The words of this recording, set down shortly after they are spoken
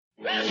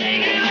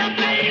Paramount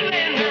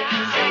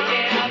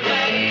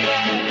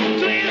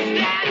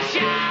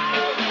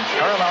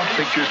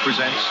Pictures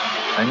presents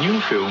a new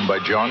film by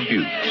John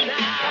Hughes,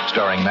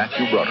 starring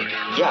Matthew Broderick.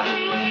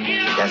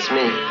 Yeah, that's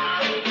me.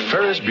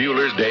 Ferris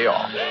Bueller's Day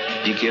Off.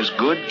 He gives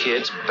good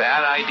kids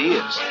bad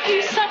ideas.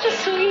 He's such a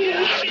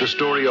sweetie. The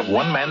story of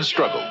one man's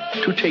struggle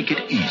to take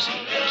it easy.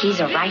 He's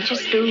a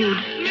righteous dude.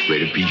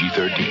 Rated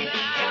PG-13.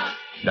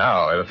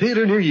 Now at a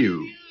theater near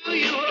you.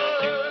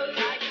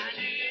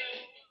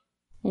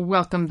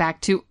 Welcome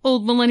back to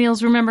Old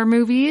Millennials Remember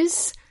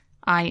Movies.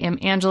 I am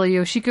Angela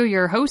Yoshiko,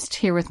 your host,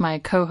 here with my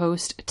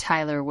co-host,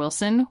 Tyler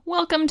Wilson.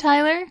 Welcome,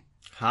 Tyler.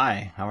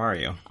 Hi, how are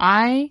you?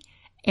 I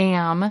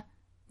am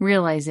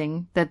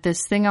realizing that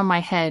this thing on my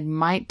head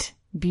might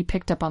be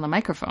picked up on the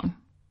microphone.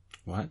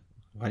 What?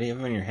 Why do you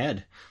have it on your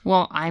head?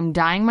 Well, I'm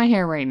dyeing my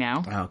hair right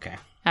now. Oh, okay.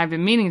 I've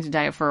been meaning to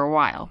dye it for a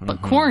while,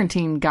 but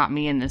quarantine got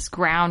me in this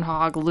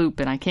groundhog loop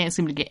and I can't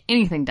seem to get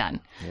anything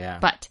done. Yeah.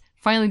 But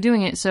finally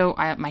doing it, so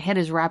my head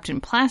is wrapped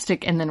in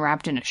plastic and then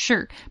wrapped in a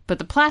shirt. But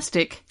the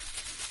plastic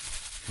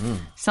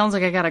sounds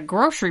like I got a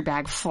grocery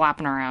bag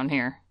flapping around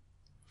here.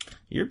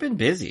 You've been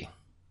busy.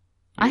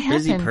 I You're a have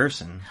busy been.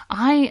 person.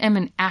 I am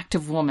an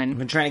active woman. I've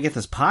been trying to get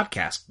this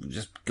podcast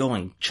just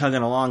going,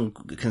 chugging along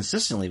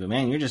consistently, but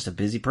man, you're just a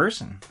busy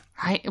person.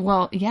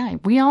 Well, yeah,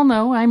 we all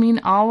know. I mean,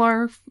 all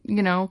our,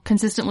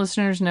 consistent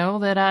listeners know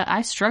that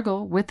I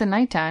struggle with the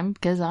nighttime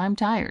because I'm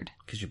tired.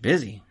 Because you're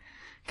busy.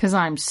 Because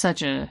I'm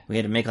such a... We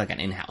had to make like an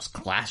in-house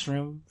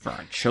classroom for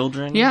our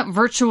children. Yeah,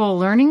 virtual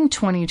learning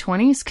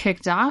 2020's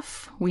kicked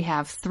off. We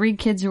have 3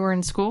 kids who are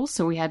in school,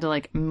 so we had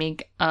to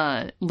make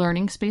a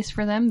learning space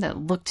for them that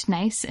looked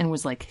nice and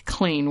was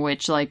clean,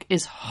 which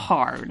is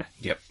hard.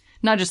 Yep.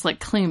 Not just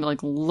clean,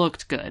 but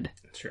looked good.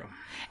 True.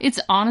 It's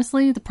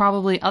honestly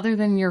probably, other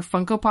than your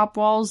Funko Pop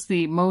walls,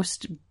 the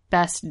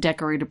best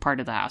decorated part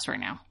of the house right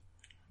now.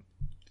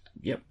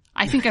 Yep.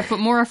 I think I put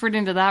more effort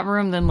into that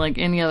room than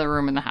any other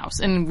room in the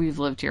house. And we've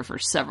lived here for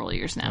several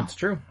years now. That's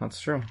true.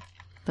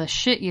 The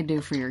shit you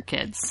do for your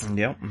kids.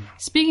 Yep.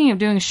 Speaking of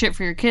doing shit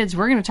for your kids,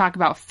 we're going to talk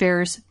about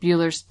Ferris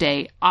Bueller's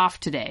Day Off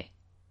today.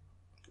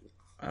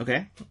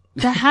 Okay.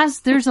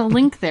 There's a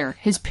link there.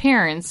 His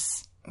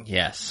parents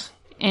Yes.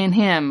 and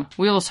him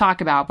we will talk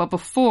about. But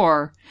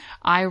before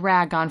I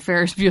rag on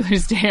Ferris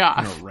Bueller's Day You're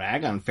Off. gonna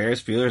rag on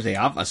Ferris Bueller's Day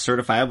Off? A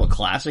certifiable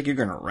classic? You're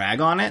gonna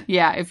rag on it?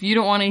 Yeah, if you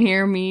don't want to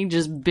hear me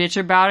just bitch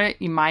about it,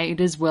 you might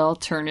as well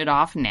turn it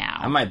off now.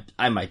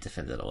 I might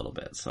defend it a little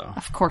bit, so.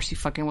 Of course you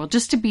fucking will.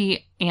 Just to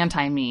be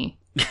anti-me.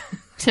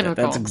 Typical.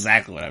 That's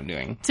exactly what I'm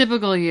doing.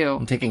 Typical you.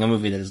 I'm taking a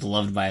movie that is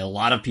loved by a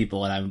lot of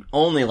people, and I'm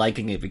only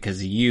liking it because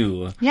of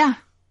you. Yeah.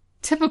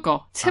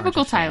 Typical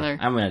Tyler.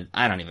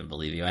 I don't even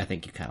believe you. I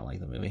think you kind of like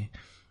the movie.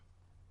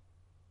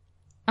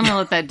 I'm going to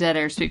let that dead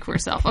air speak for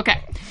itself.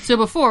 Okay. So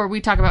before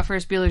we talk about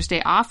Ferris Bueller's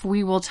Day Off,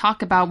 we will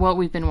talk about what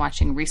we've been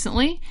watching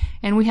recently.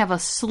 And we have a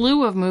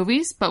slew of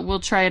movies, but we'll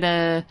try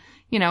to,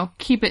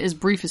 keep it as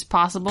brief as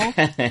possible.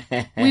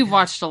 We've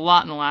watched a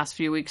lot in the last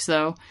few weeks,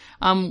 though.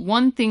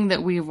 One thing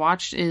that we've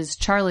watched is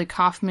Charlie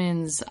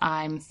Kaufman's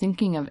I'm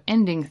Thinking of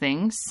Ending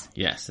Things.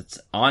 Yes, it's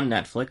on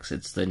Netflix.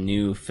 It's the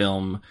new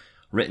film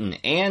written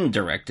and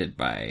directed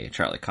by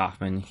Charlie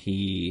Kaufman.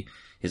 He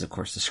is, of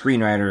course, the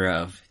screenwriter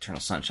of Eternal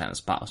Sunshine of the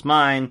Spotless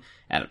Mind,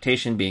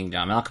 adaptation being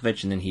John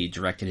Malkovich, and then he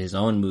directed his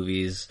own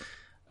movies,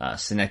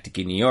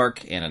 Synecdoche, New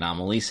York, and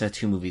Anomalisa,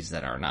 2 movies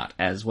that are not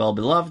as well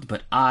beloved,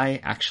 but I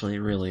actually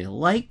really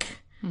like.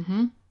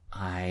 Mm-hmm.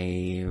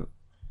 I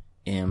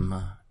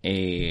am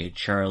a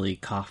Charlie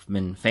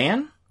Kaufman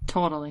fan.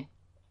 Totally.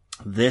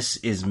 This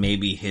is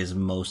maybe his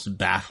most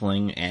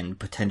baffling and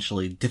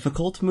potentially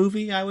difficult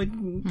movie, I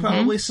would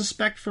probably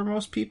suspect for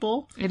most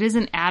people. It is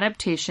an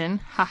adaptation.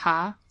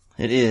 Haha.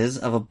 It is,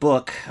 of a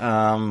book,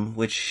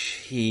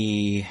 which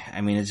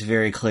it's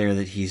very clear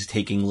that he's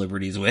taking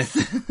liberties with.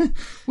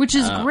 Which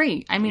is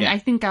great. Yeah. I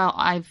think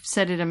I've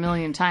said it a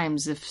million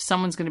times. If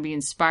someone's going to be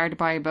inspired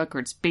by a book or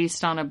it's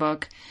based on a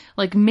book,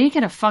 make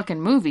it a fucking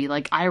movie.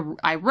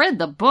 I read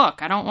the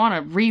book. I don't want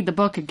to read the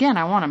book again.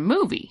 I want a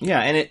movie.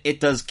 Yeah, and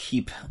it does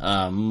keep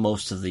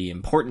most of the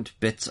important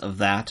bits of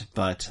that,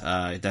 but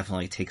it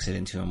definitely takes it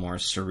into a more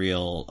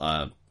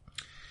surreal,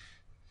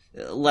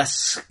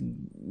 less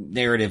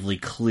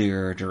narratively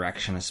clear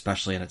direction,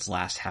 especially in its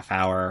last half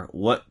hour.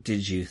 What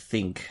did you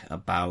think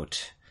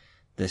about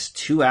this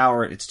 2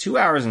 hour? It's 2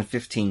 hours and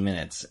 15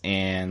 minutes,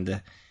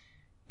 and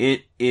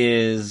it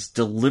is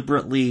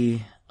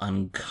deliberately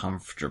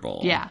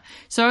uncomfortable. Yeah.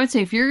 So I would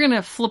say if you're going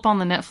to flip on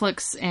the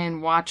Netflix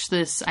and watch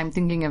this, I'm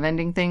Thinking of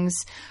Ending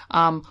Things,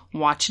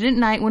 watch it at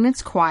night when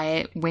it's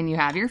quiet, when you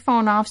have your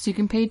phone off so you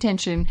can pay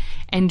attention,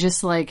 and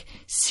just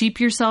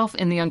seep yourself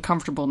in the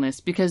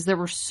uncomfortableness, because there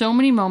were so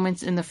many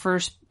moments in the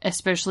first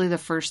especially the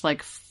first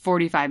like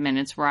 45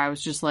 minutes where I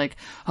was just like,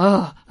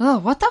 oh,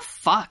 what the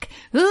fuck?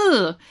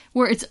 Ugh.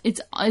 Where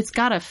it's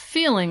got a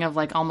feeling of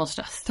like almost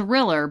a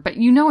thriller, but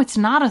you know it's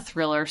not a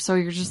thriller, so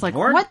you're just like,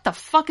 what the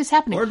fuck is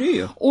happening? Or do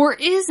you? Or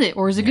is it?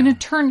 Or is it going to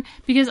turn?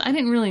 Because I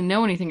didn't really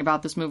know anything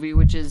about this movie,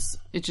 which is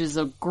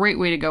a great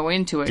way to go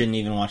into it. Didn't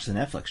even watch the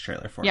Netflix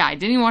trailer for it. Yeah, I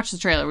didn't even watch the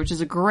trailer, which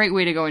is a great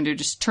way to go into it.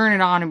 Just turn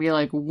it on and be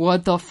like,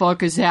 what the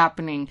fuck is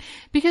happening?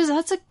 Because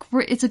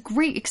it's a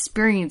great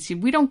experience.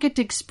 We don't get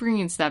to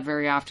experience that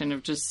very often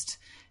of just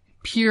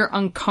pure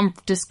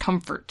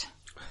discomfort.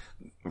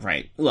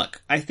 Right.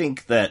 Look, I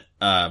think that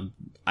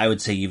I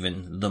would say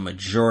even the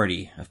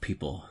majority of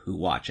people who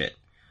watch it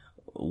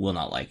will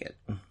not like it.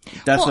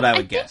 That's what I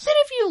would guess. I think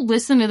that if you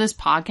listen to this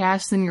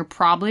podcast, then you're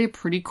probably a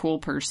pretty cool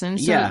person.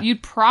 So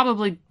you'd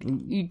probably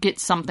get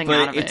something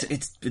out of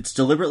it. It's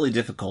deliberately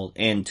difficult,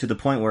 and to the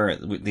point where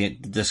the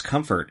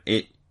discomfort,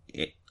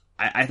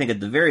 I think at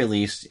the very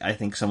least, I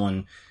think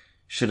someone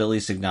should at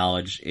least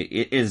acknowledge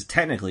it is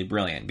technically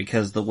brilliant,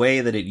 because the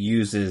way that it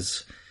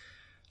uses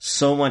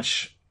so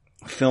much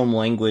film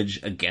language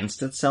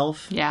against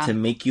itself to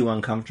make you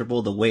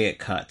uncomfortable, the way it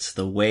cuts,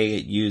 the way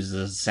it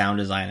uses sound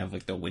design of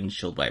like the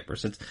windshield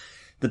wipers. It's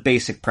the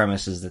basic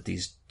premise is that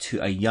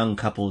a young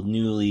couple,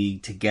 newly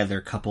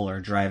together couple, are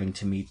driving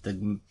to meet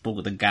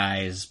the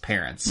guy's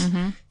parents.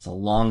 Mm-hmm. It's a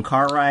long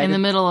car ride in the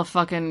middle of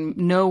fucking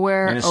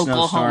nowhere,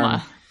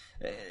 Oklahoma.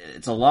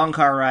 It's a long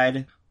car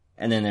ride,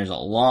 and then there's a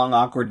long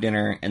awkward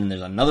dinner, and then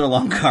there's another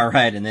long car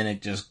ride, and then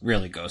it just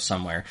really goes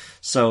somewhere.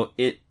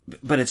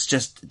 But it's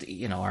just,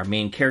 our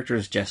main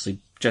characters,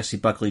 Jesse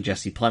Buckley,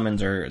 Jesse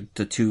Plemons, are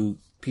the two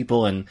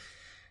people, and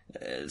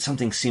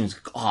something seems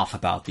off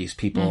about these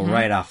people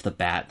right off the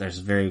bat. There's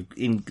very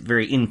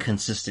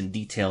inconsistent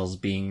details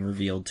being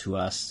revealed to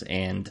us,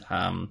 and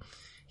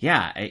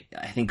I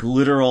think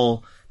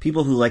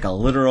people who like a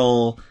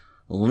literal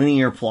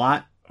linear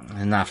plot,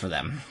 not for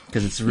them,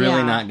 because it's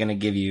really not going to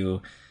give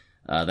you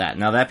that.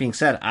 Now, that being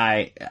said,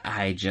 I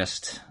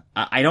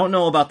don't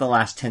know about the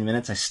last 10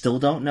 minutes. I still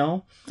don't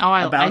know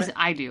about it.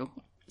 I do.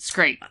 It's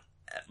great.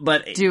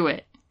 But do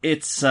it.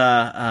 It's,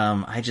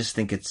 I just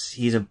think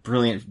he's a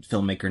brilliant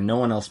filmmaker. No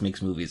one else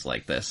makes movies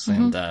like this.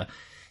 Mm-hmm. And,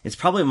 it's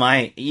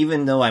probably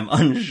even though I'm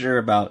unsure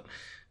about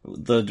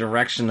the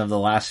direction of the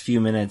last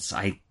few minutes,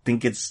 I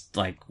think it's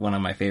like one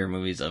of my favorite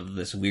movies of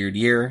this weird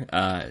year.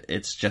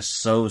 It's just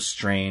so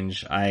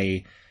strange.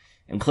 I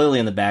am clearly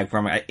in the bag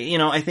for me.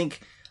 I think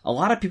a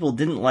lot of people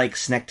didn't like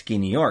Synecdoche,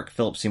 New York,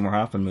 Philip Seymour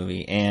Hoffman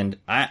movie, and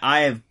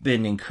I have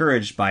been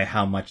encouraged by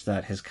how much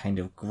that has kind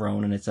of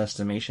grown in its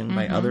estimation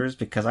by others,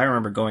 because I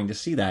remember going to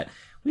see that.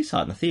 We saw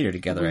it in the theater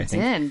together, I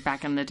think. We did,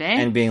 back in the day.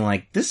 And being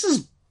like, this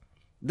is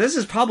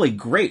probably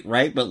great,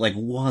 right? But like,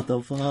 what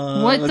the fuck?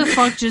 What the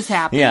fuck just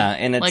happened? Yeah,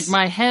 and it's... like,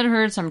 my head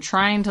hurts, I'm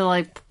trying to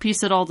like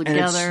piece it all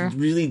together. And it's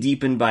really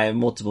deepened by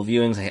multiple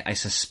viewings. I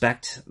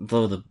suspect,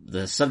 though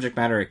the subject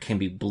matter, it can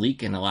be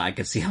bleak, and I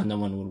could see how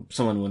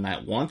someone would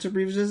not want to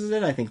revisit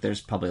it. I think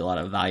there's probably a lot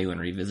of value in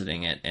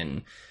revisiting it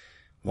and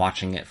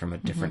watching it from a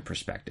different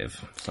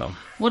perspective. So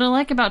what I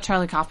like about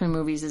Charlie Kaufman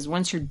movies is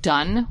once you're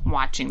done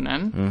watching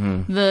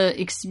them, the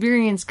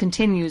experience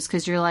continues,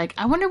 because you're like,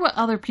 I wonder what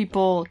other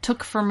people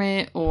took from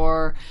it,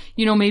 or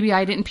maybe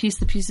I didn't piece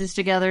the pieces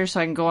together, so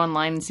I can go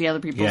online and see other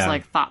people's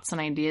like thoughts and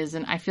ideas.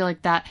 And I feel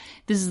like that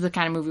this is the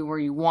kind of movie where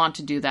you want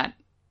to do that,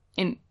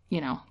 and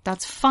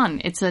that's fun.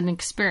 It's an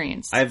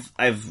experience.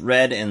 I've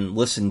read and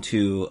listened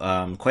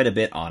to quite a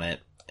bit on it,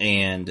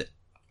 and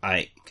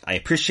I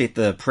appreciate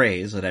the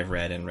praise that I've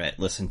read and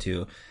listened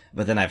to,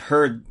 but then I've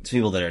heard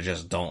people that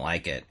just don't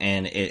like it,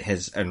 and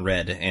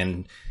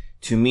and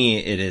to me,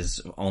 it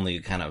has only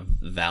kind of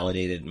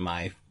validated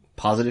my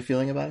positive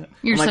feeling about it.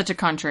 You're such a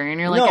contrarian.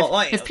 You're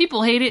like, if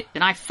people hate it,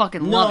 then I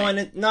fucking love it. No,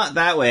 and not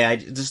that way.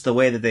 Just the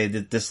way that they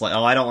did this, like,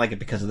 I don't like it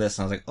because of this,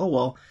 and I was like, oh,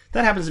 well,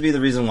 that happens to be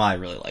the reason why I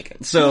really like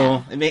it.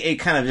 So it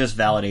kind of just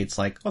validates,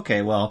 like,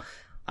 okay, well,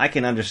 I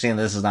can understand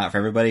this is not for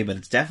everybody, but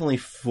it's definitely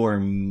for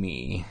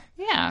me.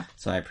 Yeah.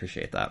 So I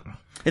appreciate that.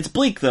 It's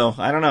bleak, though.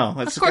 I don't know.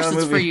 Of course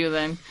it's for you,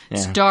 then. Yeah.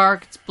 It's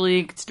dark, it's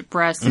bleak, it's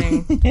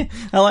depressing.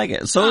 I like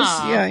it. So,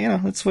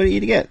 that's what you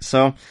get.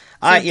 So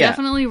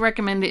definitely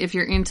recommend it if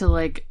you're into,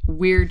 like,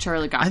 weird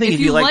Charlie Kaufman. I think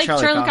if you like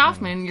Charlie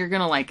Kaufman, you're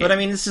gonna like it. But, I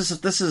mean, this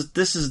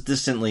is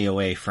distantly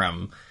away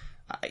from,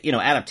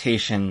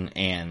 adaptation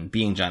and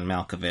Being John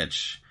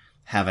Malkovich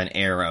have an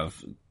air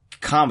of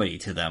comedy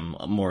to them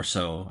more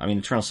so. I mean,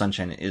 Eternal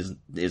Sunshine is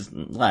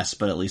less,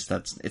 but at least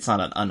it's not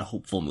an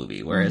unhopeful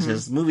movie. Whereas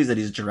his movies that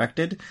he's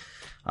directed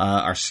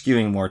are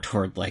skewing more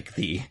toward like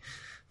the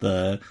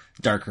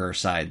darker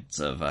sides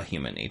of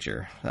human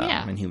nature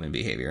and human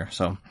behavior.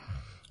 So,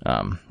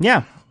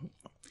 I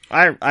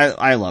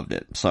loved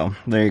it. So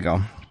there you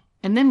go.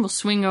 And then we'll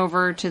swing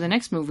over to the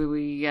next movie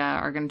we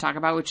are going to talk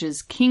about, which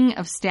is King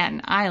of Staten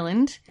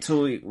Island.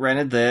 So we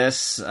rented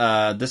this.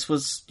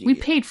 We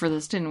paid for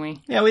this, didn't we?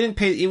 Yeah, we didn't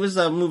pay. It was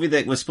a movie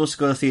that was supposed to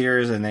go to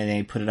theaters, and then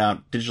they put it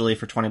out digitally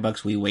for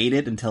 $20. We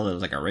waited until it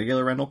was like a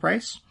regular rental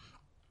price.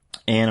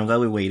 And I'm glad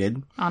we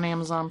waited. On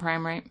Amazon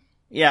Prime, right?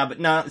 Yeah, but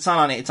no, it's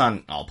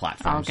on all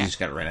platforms. Oh, okay. You just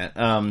gotta rent it.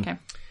 Okay.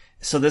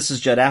 So this is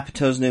Judd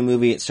Apatow's new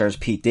movie. It stars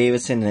Pete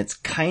Davidson, and it's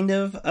kind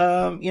of,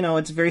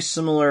 it's very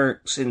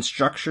similar in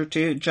structure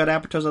to Judd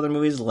Apatow's other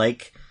movies,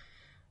 like,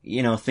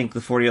 think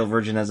The 40-Year-Old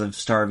Virgin as a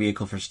star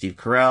vehicle for Steve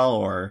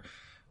Carell,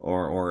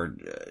 or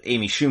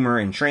Amy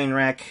Schumer in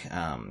Trainwreck.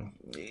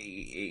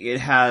 It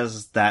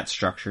has that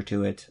structure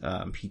to it.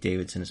 Pete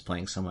Davidson is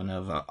playing someone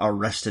of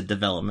Arrested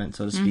Development,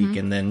 so to speak,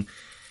 and then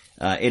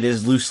it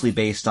is loosely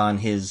based on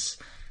his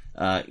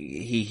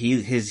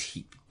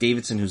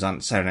Davidson, who's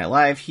on Saturday Night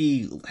Live.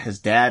 His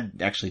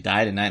dad actually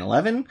died in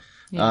 9/11.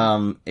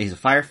 Yeah. He's a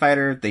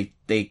firefighter.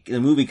 The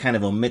movie kind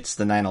of omits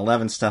the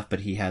 9/11 stuff,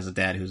 but he has a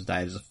dad who's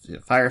died as a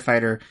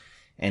firefighter,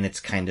 and it's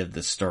kind of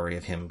the story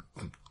of him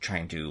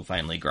trying to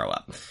finally grow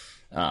up.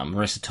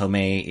 Marissa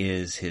Tomei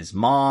is his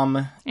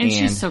mom. And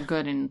she's so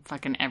good in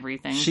fucking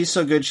everything. She's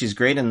so good. She's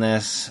great in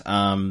this.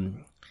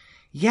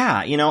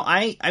 Yeah,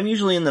 I'm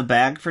usually in the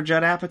bag for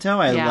Judd Apatow.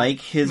 I like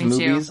his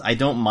movies. Too. I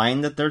don't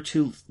mind that they're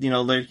too,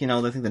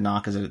 I think the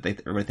knock is that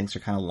everybody thinks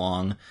they're kind of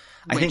long.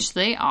 I think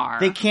they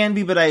are. They can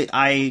be, but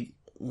I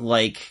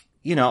like,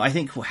 I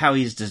think how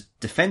he's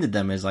defended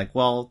them is like,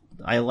 well,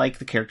 I like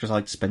the characters. I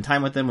like to spend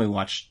time with them. We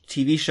watch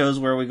TV shows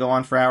where we go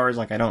on for hours.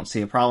 Like, I don't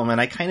see a problem.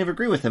 And I kind of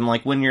agree with him.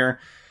 Like,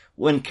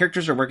 when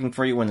characters are working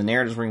for you, when the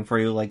narrative's working for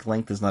you, like,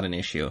 length is not an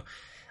issue.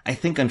 I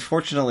think,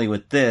 unfortunately,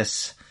 with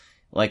this,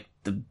 like,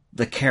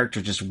 the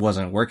character just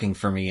wasn't working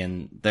for me,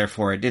 and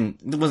therefore it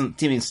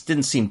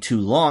didn't seem too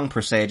long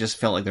per se. I just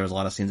felt like there was a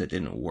lot of scenes that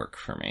didn't work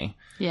for me.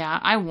 Yeah,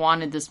 I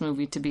wanted this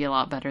movie to be a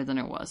lot better than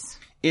it was.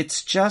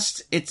 It's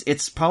just,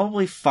 it's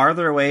probably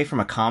farther away from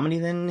a comedy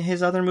than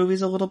his other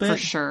movies a little bit. For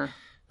sure.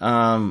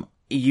 I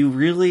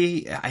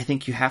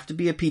think you have to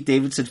be a Pete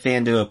Davidson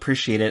fan to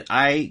appreciate it.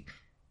 I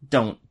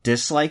don't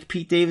dislike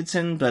Pete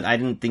Davidson, but I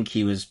didn't think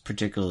he was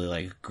particularly,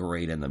 like,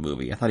 great in the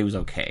movie. I thought he was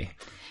okay.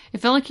 It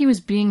felt like he was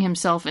being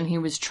himself and he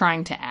was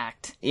trying to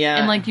act. Yeah.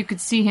 And, like, you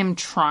could see him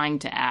trying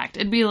to act.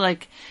 It'd be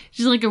like,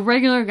 just like a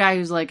regular guy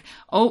who's like,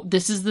 oh,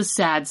 this is the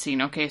sad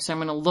scene. Okay, so I'm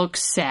gonna look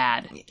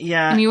sad.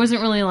 Yeah. And he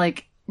wasn't really,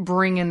 like,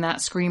 bringing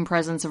that screen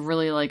presence of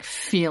really, like,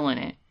 feeling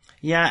it.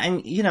 Yeah,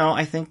 and,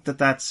 I think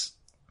that's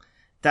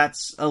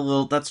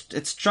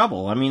it's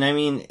trouble. I mean,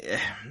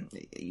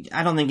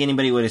 I don't think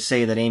anybody would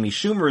say that Amy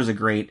Schumer is a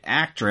great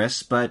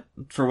actress, but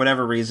for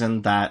whatever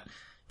reason, that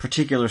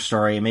particular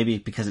story, maybe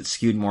because it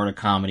skewed more to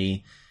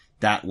comedy,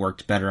 that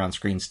worked better on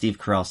screen. Steve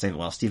Carell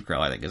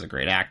I think is a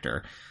great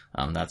actor.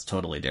 That's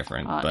totally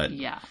different, but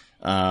yeah.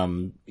 But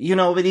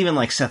even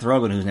like Seth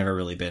Rogen, who's never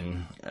really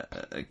been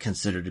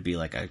considered to be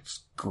like a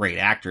great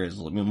actor, is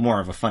more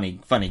of a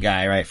funny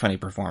guy, right? Funny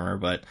performer,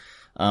 but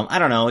I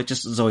don't know. It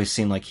just has always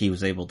seemed like he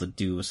was able to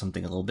do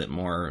something with a little bit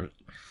more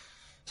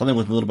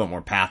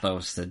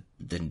pathos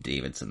than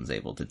Davidson's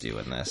able to do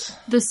in this.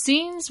 The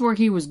scenes where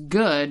he was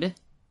good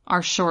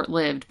are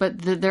short-lived, but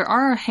there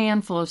are a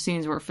handful of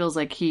scenes where it feels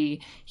like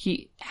he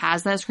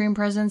has that screen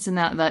presence and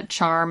that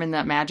charm and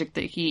that magic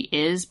that he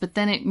is, but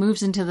then it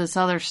moves into this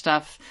other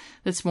stuff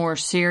that's more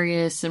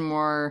serious and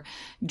more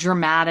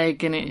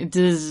dramatic, and it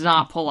does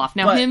not pull off.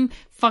 Now, him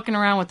fucking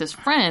around with his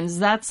friends,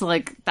 that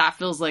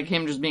feels like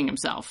him just being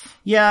himself.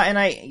 Yeah, and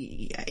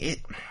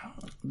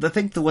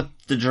what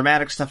the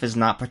dramatic stuff is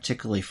not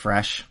particularly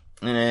fresh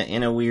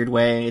in a weird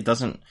way. It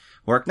doesn't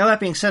work. Now,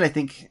 that being said, I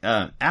think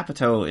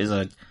Apatow is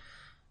a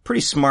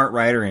pretty smart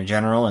writer in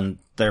general, and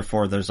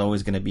therefore there's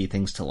always going to be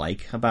things to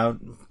like about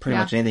pretty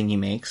much anything he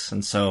makes,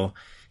 and so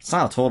it's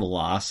not a total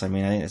loss. I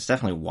think it's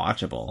definitely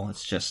watchable.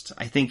 It's just,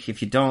 I think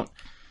if you're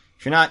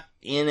not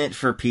in it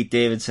for Pete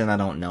Davidson, I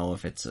don't know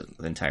if it's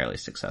entirely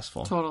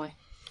successful. Totally.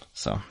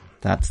 So,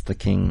 that's The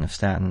King of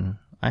Staten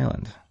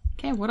Island.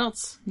 Okay, what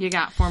else you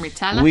got for me,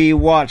 Tyler? We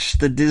watched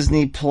the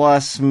Disney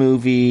Plus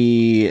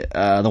movie,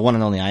 The One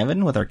and Only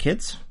Ivan, with our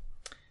kids.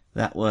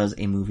 That was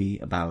a movie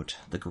about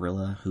the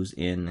gorilla who's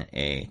in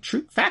a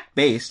true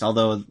fact-based,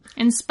 although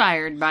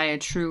inspired by a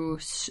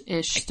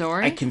true-ish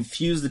story. I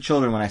confused the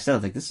children when I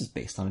said, like, this is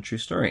based on a true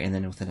story. And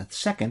then within a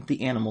second,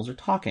 the animals are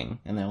talking.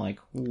 And they're like,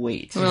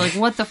 wait. We're like,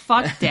 what the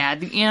fuck,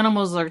 Dad? The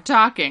animals are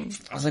talking.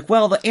 I was like,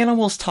 well, the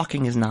animals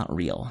talking is not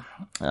real.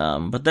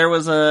 But there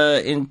was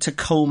in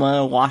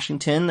Tacoma,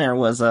 Washington, there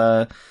was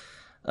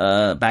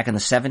back in the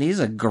 70s,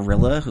 a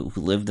gorilla who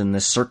lived in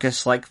this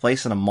circus-like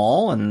place in a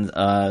mall, and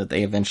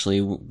they eventually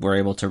were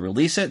able to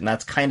release it, and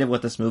that's kind of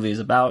what this movie is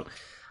about.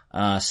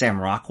 Sam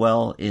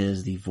Rockwell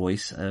is the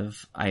voice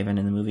of Ivan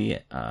in the movie.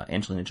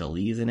 Angelina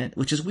Jolie is in it,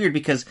 which is weird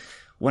because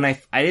when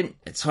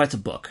so it's a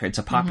book. It's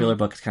a popular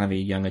book. It's kind of a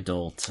young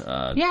adult.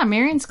 Yeah,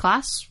 Marion's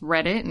class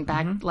read it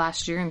back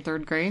last year in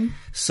 3rd grade.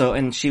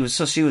 So she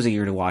was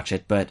eager to watch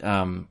it, but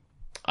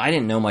I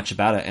didn't know much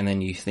about it, and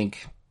then you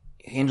think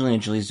Angelina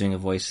Jolie's doing a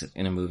voice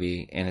in a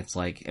movie, and it's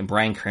like, and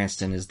Bryan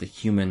Cranston is the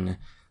human,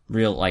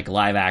 real, like,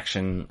 live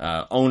action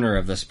owner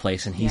of this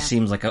place, and he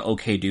seems like an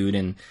okay dude,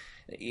 and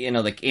you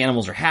know, the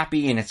animals are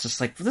happy, and it's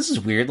just like, this is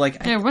weird.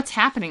 Like, Yeah, what's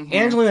happening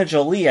here? Angelina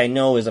Jolie, I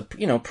know, is a,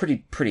 you know,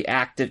 pretty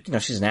active, you know,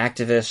 she's an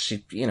activist,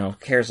 she, you know,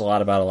 cares a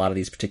lot about a lot of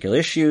these particular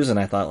issues, and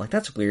I thought, like,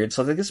 that's weird,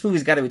 so I think this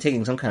movie's gotta be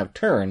taking some kind of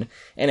turn,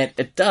 and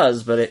it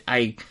does, but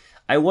I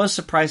was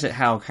surprised at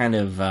how kind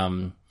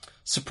of,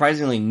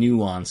 surprisingly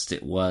nuanced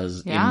it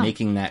was in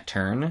making that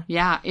turn.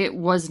 Yeah, it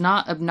was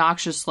not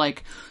obnoxious,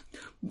 like,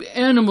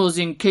 animals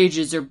in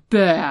cages are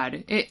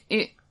bad.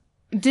 It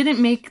didn't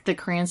make the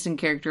Cranston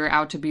character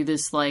out to be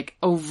this, like,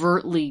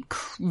 overtly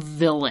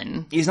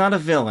villain. He's not a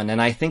villain,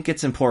 and I think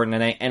it's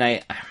important,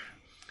 and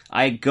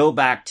I go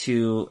back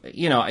to,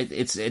 you know,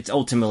 it's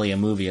ultimately a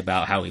movie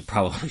about how we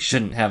probably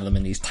shouldn't have them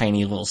in these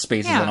tiny little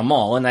spaces in a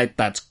mall, and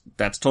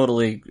that's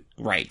totally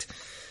right.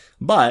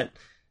 But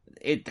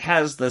it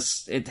has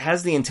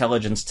the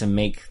intelligence to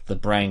make the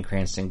Bryan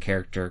Cranston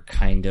character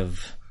kind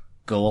of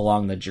go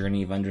along the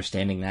journey of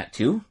understanding that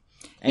too.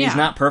 And he's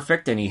not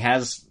perfect, and he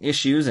has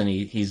issues, and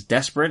he's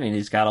desperate, and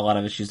he's got a lot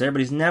of issues there,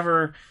 but he's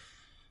never...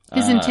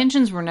 His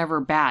intentions were never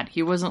bad.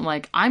 He wasn't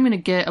like, I'm gonna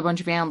get a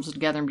bunch of animals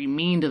together and be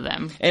mean to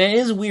them. And it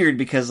is weird,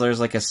 because there's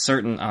like a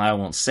certain... I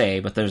won't say,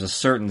 but there's a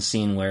certain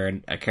scene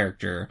where a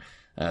character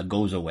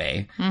goes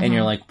away, and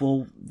you're like,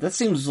 well, that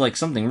seems like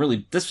something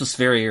really... This was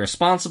very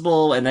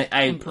irresponsible, and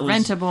I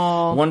preventable.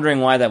 Was wondering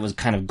why that was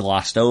kind of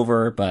glossed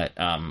over, but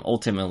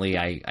ultimately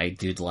I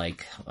did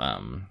like...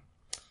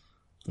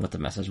 what the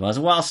message was,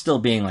 while still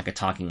being like a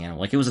talking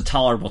animal. Like, it was a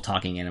tolerable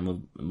talking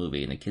animal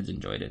movie, and the kids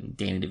enjoyed it. And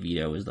Danny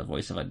DeVito is the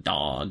voice of a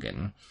dog,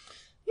 and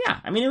yeah,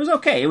 I mean, it was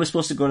okay. It was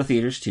supposed to go to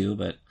theaters too,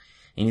 but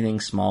anything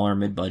smaller,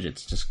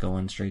 mid-budget's just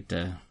going straight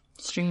to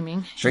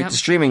streaming. To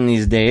streaming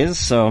these days.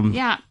 So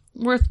yeah,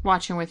 worth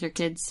watching with your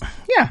kids.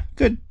 Yeah,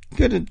 good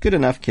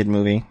enough kid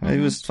movie. It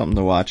was something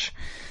to watch.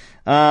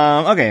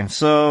 Okay,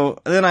 so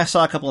then I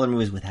saw a couple other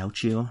movies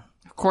without you.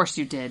 Of course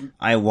you did.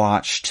 I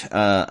watched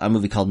a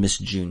movie called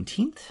Miss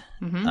Juneteenth.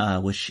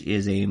 Which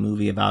is a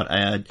movie about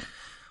a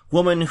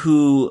woman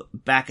who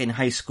back in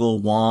high school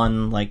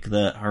won like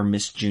her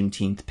Miss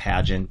Juneteenth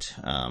pageant.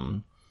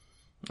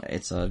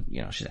 It's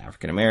she's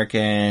African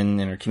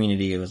American in her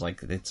community. It was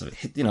like, it's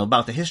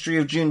about the history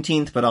of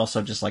Juneteenth, but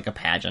also just like a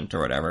pageant or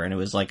whatever. And it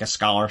was like a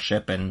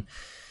scholarship, and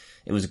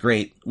it was a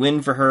great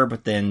win for her,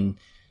 but then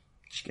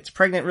she gets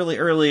pregnant really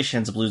early. She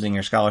ends up losing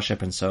her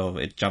scholarship, and so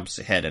it jumps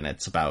ahead, and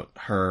it's about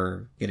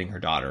her getting her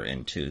daughter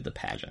into the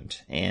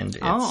pageant. And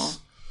it's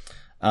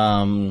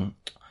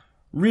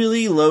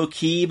really low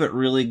key, but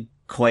really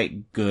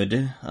quite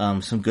good.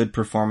 Some good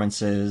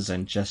performances,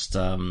 and just,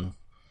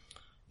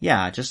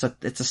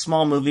 it's a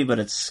small movie, but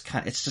it's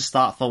just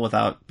thoughtful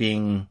without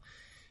being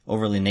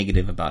overly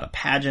negative about a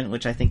pageant,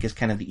 which I think is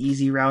kind of the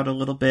easy route a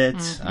little bit.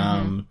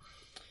 And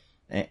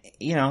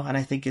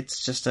I think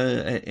it's just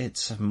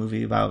it's a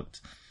movie about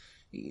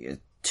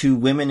two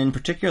women in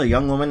particular, a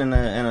young woman and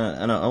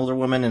an older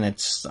woman, and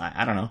it's,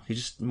 I don't know,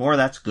 more of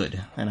that's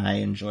good, and I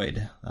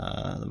enjoyed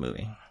the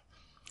movie.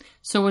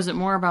 So was it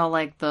more about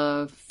like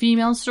the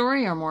female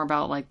story, or more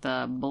about like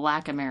the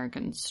Black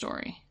American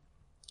story?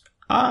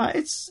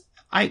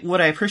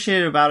 What I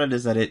appreciated about it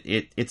is that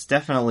it's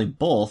definitely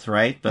both,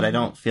 right? But I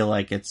don't feel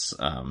like it's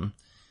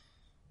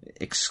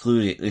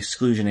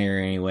exclusionary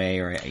in any way,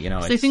 or So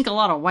I think a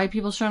lot of white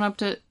people showing up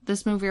to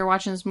this movie or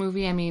watching this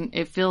movie. I mean,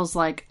 it feels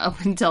like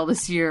up until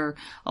this year,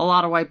 a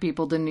lot of white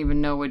people didn't even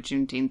know what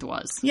Juneteenth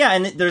was. Yeah,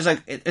 and there's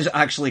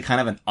actually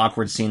kind of an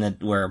awkward scene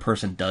where a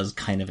person does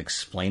kind of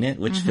explain it,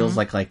 which feels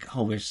like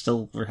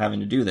we're having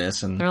to do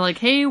this, and they're like,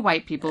 "Hey,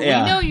 white people, we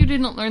know you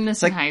didn't learn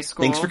this in high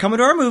school. Thanks for coming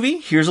to our movie.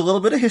 Here's a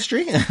little bit of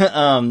history."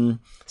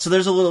 So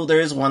there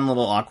is one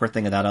little awkward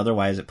thing of that.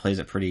 Otherwise, it plays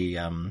it pretty.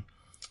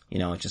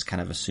 It just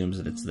kind of assumes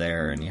that it's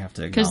there, and you have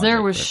to acknowledge it. Because there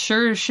was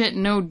sure as shit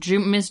no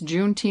Miss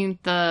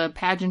Juneteenth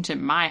pageant at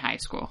my high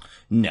school.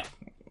 No.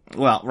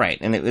 Well, right.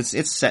 And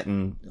it's set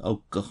in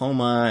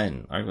Oklahoma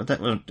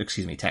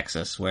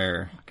Texas,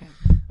 where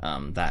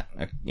that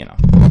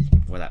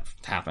where that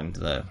happened,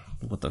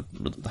 what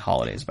the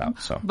holiday's about.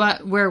 So,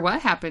 but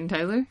what happened,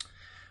 Tyler?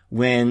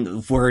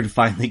 When word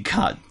finally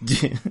got...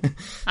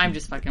 I'm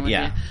just fucking with you.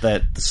 Yeah,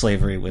 that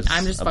slavery was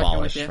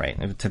abolished, with you. Right?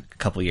 It took a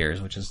couple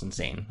years, which is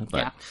insane.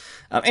 But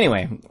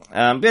anyway,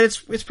 but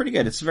it's pretty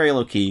good. It's very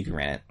low key. You can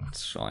rent it.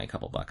 It's only a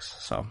couple bucks.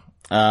 So,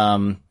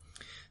 the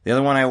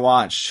other one I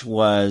watched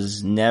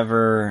was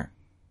Never,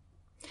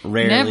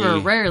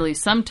 Rarely,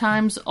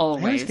 Sometimes,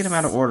 Always. I always get them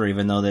out of order,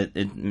 even though that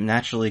it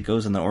naturally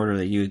goes in the order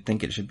that you would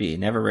think it should be.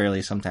 Never,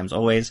 Rarely, Sometimes,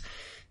 Always.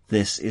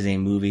 This is a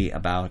movie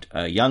about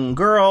a young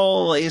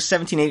girl, a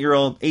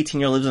 18-year-old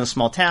lives in a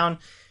small town.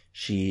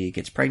 She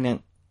gets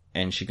pregnant,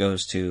 and she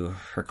goes to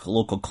her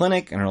local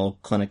clinic, and her local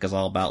clinic is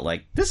all about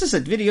like, this is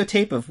a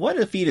videotape of what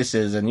a fetus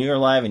is, and you're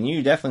alive, and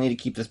you definitely need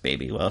to keep this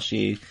baby. Well,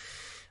 she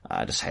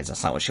decides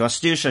that's not what she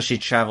wants to do, so she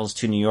travels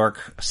to New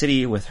York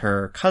City with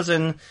her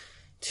cousin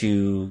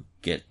to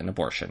get an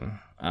abortion.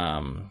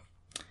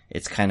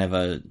 It's kind of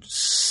a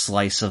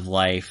slice of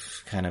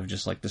life, kind of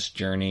just like this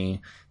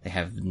journey. They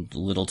have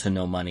little to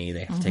no money.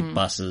 They have to take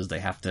buses.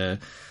 There's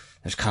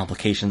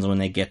complications when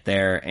they get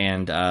there.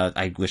 And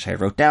I wish I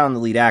wrote down the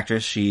lead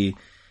actress. She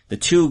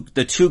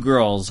the two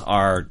girls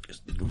are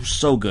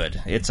so good.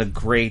 It's a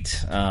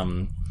great,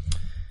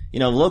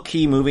 low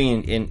key movie,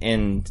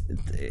 and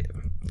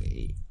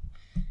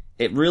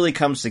it really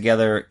comes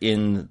together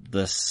in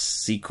the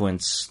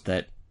sequence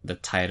that the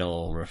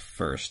title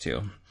refers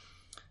to.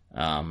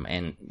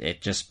 And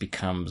it just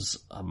becomes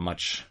a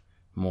much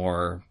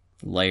more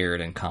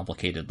layered and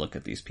complicated look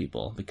at these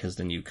people, because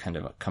then you kind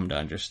of come to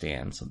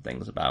understand some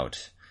things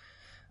about,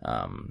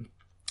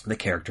 the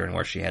character and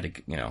where she had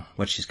to,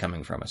 what she's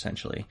coming from,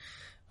 essentially.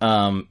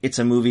 It's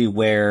a movie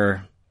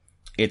where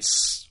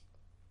it's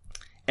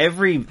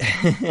every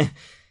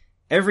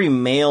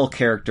male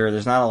character,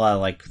 there's not a lot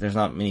of there's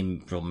not many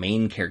real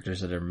main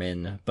characters that are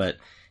men, but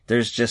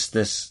there's just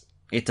this,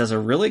 it does a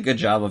really good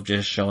job of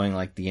just showing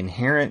the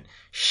inherent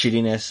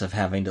shittiness of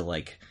having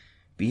to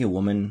be a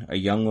woman, a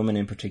young woman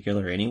in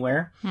particular,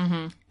 anywhere.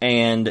 Mm-hmm.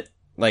 And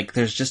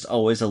there's just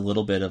always a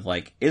little bit of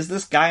is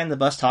this guy on the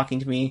bus talking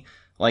to me?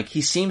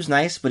 He seems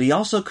nice, but he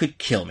also could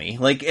kill me.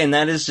 And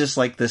that is just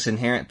this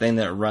inherent thing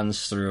that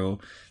runs through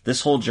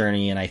this whole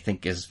journey, and I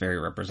think is very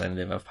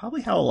representative of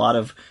probably how a lot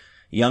of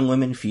young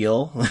women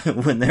feel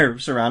when they're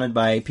surrounded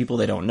by people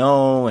they don't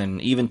know,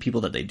 and even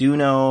people that they do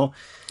know.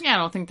 Yeah, I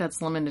don't think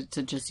that's limited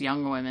to just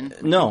young women.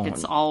 No.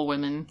 It's all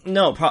women.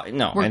 No, probably,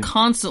 no. We're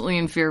constantly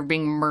in fear of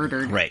being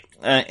murdered. Right.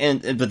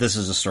 But this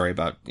is a story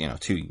about,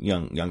 two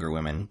younger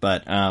women.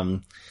 But,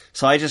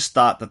 so I just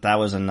thought that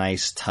was a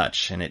nice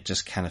touch, and it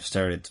just kind of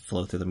started to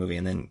flow through the movie.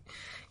 And then,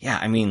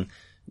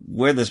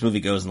 where this movie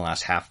goes in the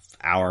last half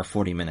hour,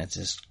 40 minutes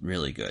is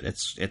really good.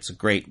 It's a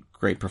great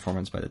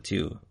performance by the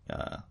two.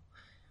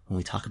 When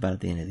we talk about it at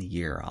the end of the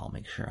year, I'll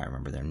make sure I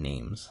remember their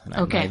names. And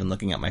I'm not even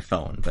looking at my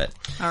phone, but.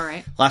 All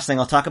right. Last thing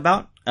I'll talk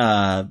about,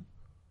 there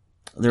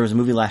was a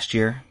movie last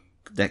year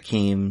that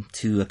came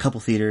to a couple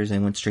theaters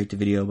and went straight to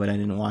video, but I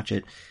didn't watch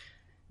it.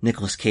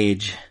 Nicolas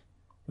Cage,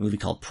 a movie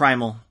called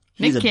Primal.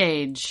 Nick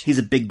Cage. He's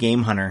a big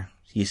game hunter,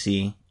 you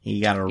see.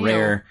 He got a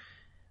rare,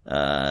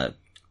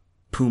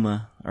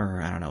 puma,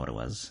 or I don't know what it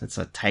was. It's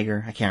a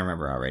tiger. I can't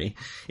remember already.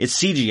 It's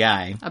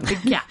CGI. A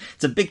big cat.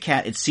 It's a big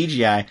cat. It's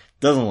CGI.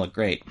 Doesn't look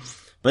great.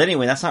 But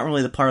anyway, that's not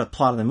really the part of the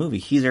plot of the movie.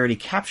 He's already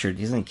captured.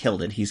 He hasn't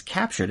killed it. He's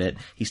captured it.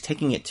 He's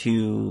taking it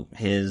to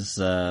his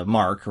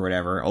mark or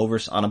whatever over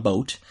on a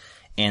boat.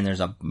 And there's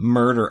a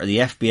murder. The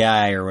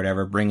FBI or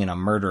whatever bringing a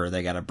murderer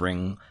they got to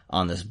bring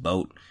on this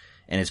boat.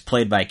 And it's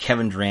played by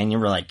Kevin Durant. You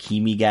remember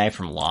Kimi guy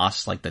from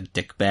Lost, the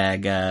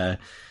dickbag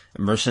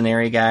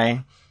mercenary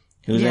guy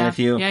who's in a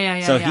few?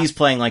 Yeah. So he's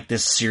playing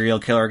this serial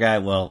killer guy.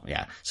 Well,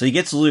 yeah. So he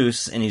gets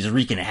loose and he's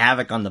wreaking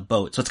havoc on the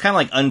boat. So it's kind of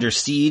like Under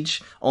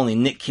Siege, only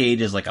Nick Cage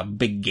is a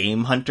big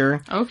game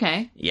hunter.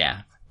 Okay.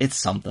 Yeah. It's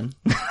something.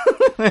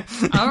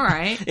 All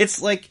right.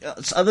 It's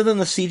other than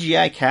the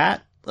CGI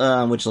cat,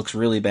 which looks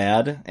really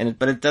bad,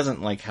 but it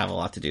doesn't have a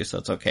lot to do, so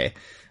it's okay.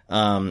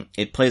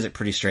 It plays it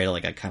pretty straight,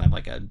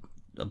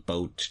 a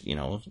boat,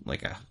 a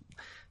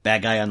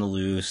bad guy on the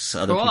loose,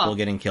 other people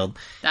getting killed.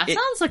 That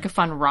sounds like a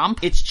fun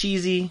romp. It's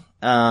cheesy.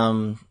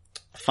 Famke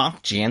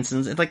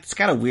Janssen's, it's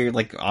got a weird,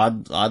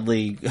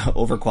 oddly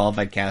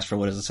overqualified cast for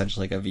what is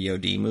essentially a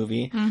VOD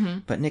movie. Mm-hmm.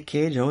 But Nick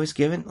Cage always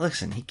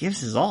he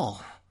gives his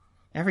all.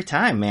 Every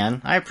time,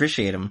 man. I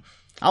appreciate him.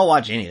 I'll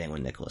watch anything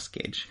with Nicolas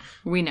Cage.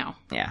 We know.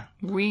 Yeah.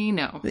 We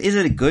know. Is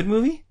it a good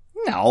movie?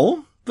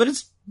 No. But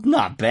it's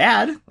not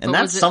bad. And but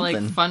that's was it,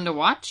 something. Fun to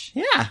watch?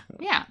 Yeah.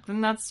 Yeah.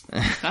 Then that's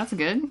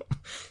good.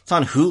 It's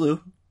on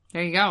Hulu.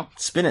 There you go.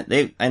 Spin it.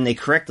 They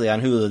correctly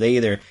on Hulu, they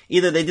either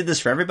they did this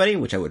for everybody,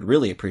 which I would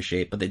really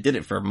appreciate, but they did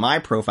it for my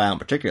profile in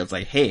particular. It's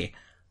hey,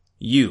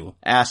 you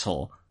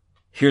asshole,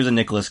 here's a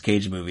Nicolas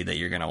Cage movie that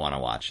you're going to want to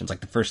watch. It's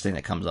the first thing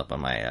that comes up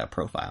on my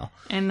profile.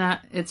 And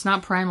that it's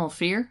not Primal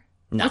Fear?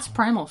 No. What's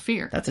Primal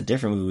Fear? That's a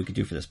different movie we could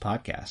do for this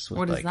podcast. With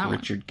what is that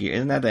Richard Gere.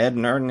 Isn't that the Ed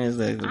Norton is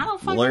the I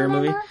don't lawyer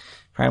remember. movie?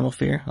 Primal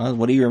Fear.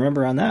 What do you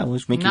remember on that? We'll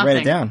just make Nothing. you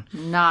write it down.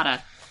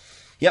 Nada.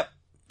 Yep.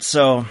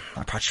 So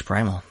I watched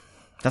Primal.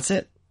 That's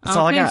it. That's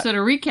all I got. So to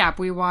recap,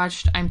 we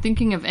watched I'm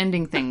Thinking of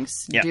Ending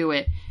Things. Yep. Do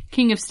It.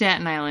 King of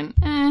Staten Island.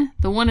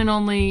 The One and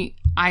Only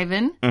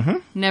Ivan. Mm-hmm.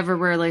 Never,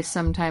 Rarely,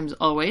 Sometimes,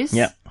 Always.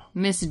 Yep.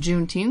 Miss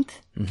Juneteenth.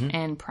 Mm-hmm.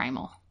 And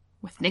Primal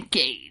with Nick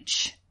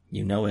Cage.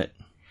 You know it.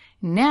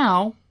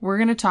 Now we're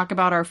going to talk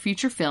about our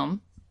feature film,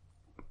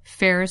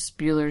 Ferris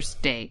Bueller's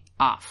Day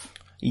Off.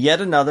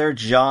 Yet another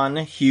John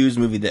Hughes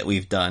movie that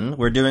we've done.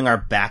 We're doing our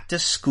back to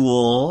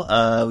school,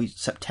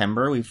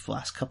 September.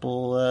 Last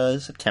couple,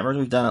 Septembers,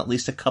 we've done at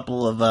least a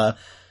couple of,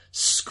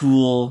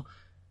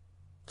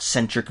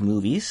 school-centric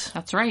movies.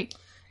 That's right.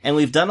 And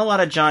we've done a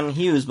lot of John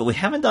Hughes, but we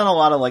haven't done a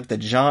lot of, the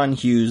John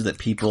Hughes that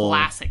people...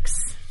 Classics.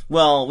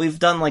 Well, we've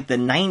done, the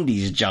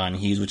 90s John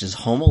Hughes, which is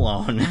Home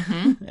Alone.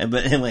 Mm-hmm.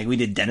 But, we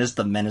did Dennis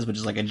the Menace, which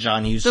is a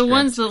John Hughes script.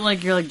 Ones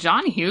that, you're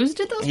John Hughes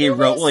did those He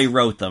movies?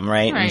 wrote them,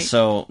 right? Right. And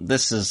so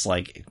this is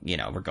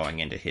we're going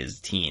into his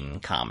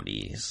teen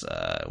comedies,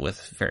 with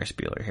Ferris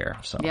Bueller here.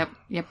 So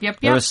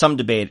Yep. There was some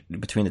debate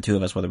between the two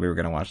of us whether we were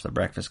going to watch The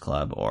Breakfast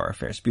Club or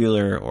Ferris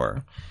Bueller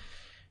or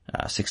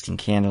 16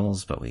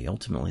 Candles, but we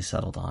ultimately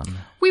settled on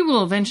We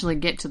will eventually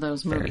get to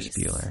those Ferris movies.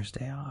 Bueller's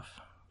Day Off.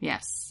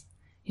 Yes.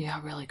 You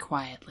got really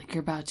quiet, like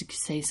you're about to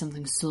say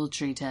something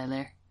sultry,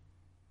 Tyler.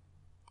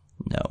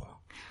 No.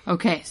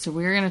 Okay, so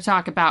we're going to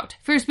talk about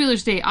Ferris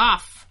Bueller's Day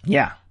Off.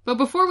 Yeah. But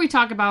before we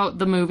talk about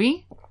the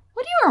movie,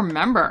 what do you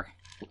remember?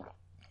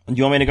 Do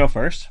you want me to go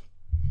first?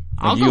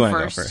 I'll you go wanna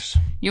first. Go first.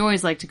 You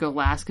always like to go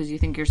last because you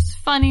think you're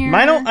funnier.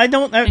 I don't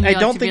And you like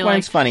to think be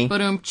mine's like, funny.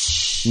 Ba-dum,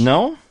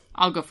 No?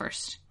 I'll go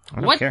first.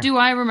 don't What care. do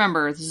I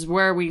remember? This is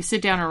where we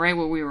sit down and write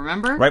what we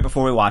remember. Right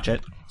before we watch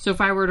it. So if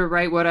I were to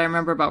write what I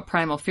remember about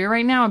Primal Fear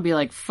right now, I'd be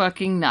like,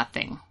 fucking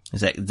nothing.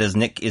 Is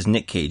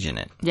Nick Cage in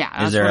it? Yeah,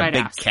 that's Is there what a I'd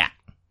big ask. cat?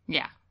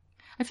 Yeah.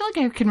 I feel like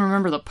I can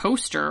remember the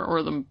poster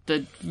or the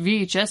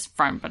VHS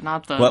front, but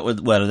not the... What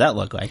would that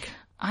look like?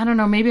 I don't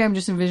know. Maybe I'm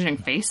just envisioning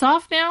Face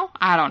Off now?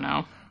 I don't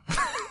know.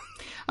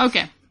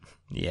 Okay.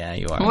 Yeah,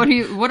 you are. What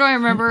do I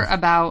remember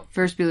about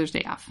Ferris Bueller's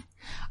Day Off?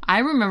 I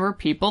remember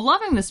people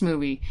loving this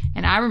movie,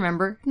 and I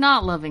remember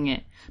not loving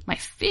it. My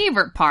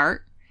favorite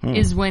part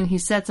is when he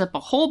sets up a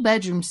whole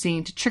bedroom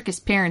scene to trick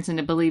his parents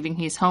into believing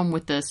he's home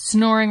with the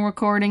snoring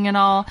recording and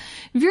all.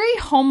 Very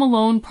Home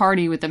Alone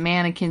party with the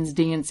mannequins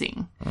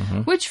dancing,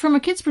 which from a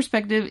kid's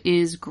perspective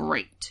is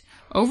great.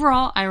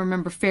 Overall, I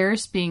remember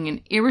Ferris being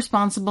an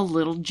irresponsible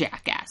little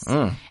jackass.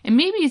 And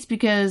maybe it's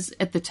because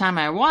at the time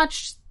I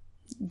watched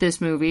this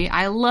movie,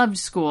 I loved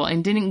school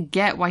and didn't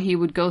get why he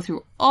would go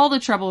through all the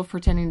trouble of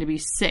pretending to be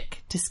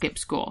sick to skip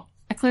school.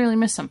 I clearly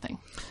missed something.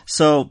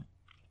 So,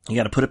 you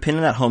gotta put a pin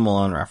in that Home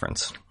Alone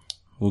reference.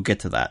 We'll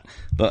get to that.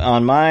 But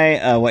on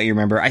my, what you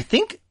remember, I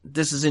think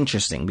this is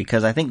interesting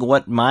because I think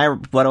what do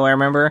I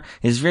remember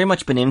is very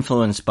much been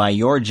influenced by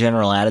your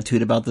general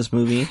attitude about this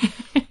movie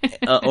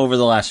over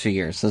the last few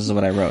years. This is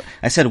what I wrote.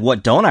 I said,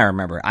 what don't I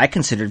remember? I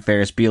considered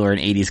Ferris Bueller an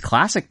 80s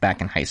classic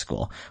back in high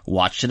school.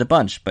 Watched it a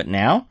bunch, but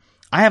now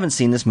I haven't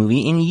seen this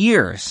movie in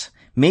years.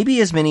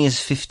 Maybe as many as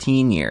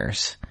 15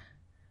 years.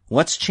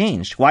 What's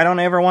changed? Why don't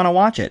I ever want to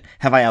watch it?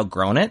 Have I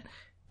outgrown it?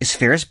 Is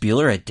Ferris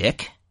Bueller a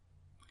dick?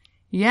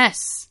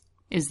 Yes,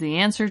 is the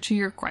answer to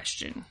your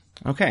question.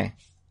 Okay.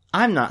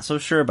 I'm not so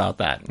sure about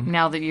that.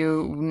 Now that we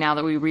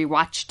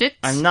rewatched it.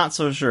 I'm not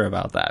so sure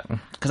about that.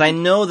 Because I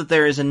know that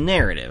there is a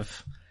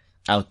narrative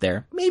out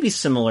there, maybe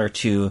similar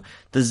to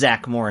the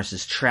Zach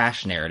Morris's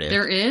trash narrative.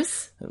 There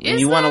is? When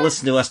you want to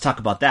listen to us talk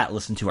about that,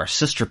 listen to our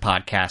sister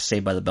podcast,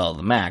 Saved by the Bell of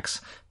the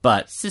Max.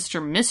 But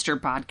Sister Mr.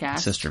 podcast.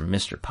 Sister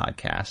Mr.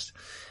 podcast.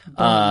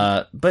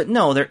 But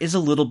no, there is a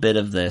little bit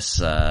of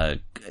this,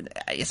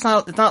 it's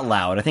not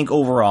loud. I think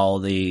overall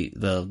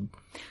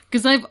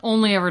because I've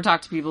only ever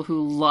talked to people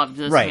who loved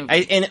this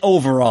movie. And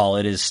overall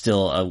it is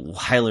still a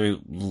highly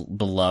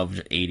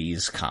beloved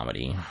 80s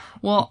comedy.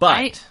 Well,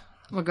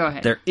 well, go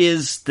ahead. There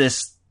is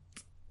this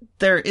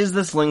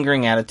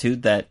lingering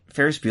attitude that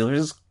Ferris Bueller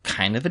is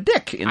kind of a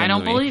dick in the I don't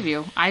movie. believe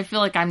you. I feel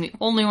like I'm the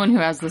only one who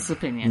has this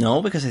opinion.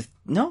 No, because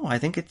I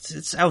think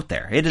it's out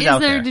there. It is Is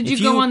out there? there. Did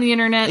you go on the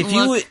internet and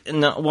look?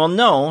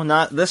 No,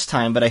 not this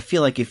time, but I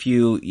feel like if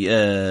you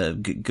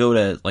go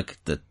to like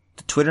the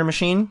Twitter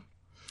machine,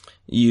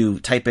 you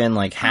type in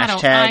like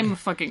hashtag. I'm a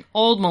fucking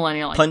old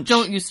millennial. I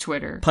don't use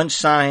Twitter. Punch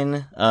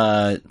sign.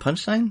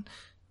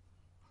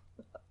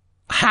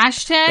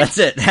 Hashtag? That's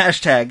it.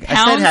 Hashtag.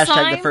 I said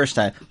hashtag the first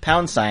time.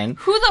 Pound sign.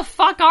 Who the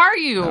fuck are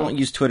you? I don't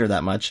use Twitter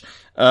that much.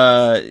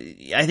 I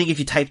think if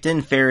you typed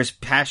in Ferris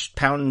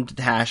pound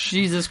hash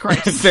Jesus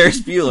Christ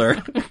Ferris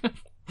Bueller,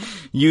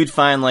 you'd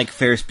find like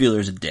Ferris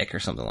Bueller's a dick or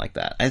something like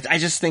that. I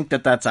just think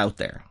that that's out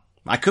there.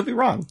 I could be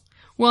wrong.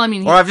 Well, I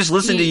mean, or I've just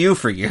listened to you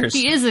for years.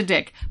 He is a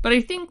dick, but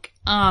I think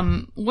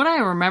what I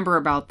remember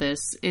about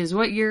this is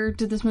what year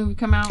did this movie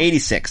come out?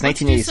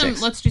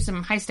 1986. Let's do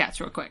some high stats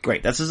real quick.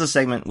 Great. This is a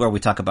segment where we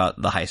talk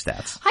about the high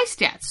stats. High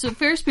stats. So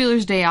Ferris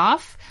Bueller's Day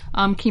Off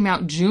came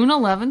out June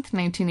 11th,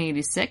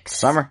 1986.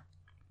 Summer.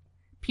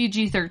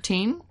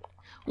 PG-13.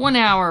 1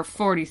 hour,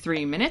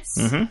 43 minutes.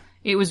 Mm-hmm.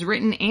 It was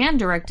written and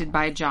directed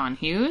by John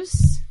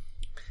Hughes.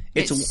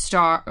 Go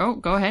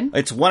ahead.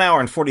 It's 1 hour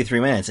and 43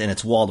 minutes, and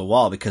it's wall to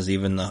wall because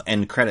even the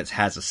end credits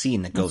has a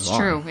scene that goes on. It's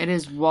true. It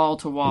is wall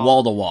to wall.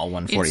 Wall to wall,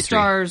 143. It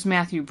stars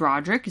Matthew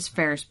Broderick as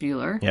Ferris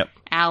Bueller. Yep.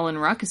 Alan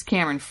Ruck as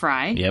Cameron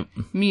Fry. Yep.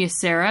 Mia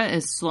Sara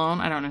as Sloane.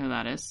 I don't know who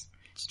that is.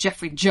 It's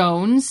Jeffrey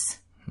Jones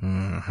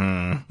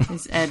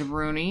is Ed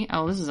Rooney.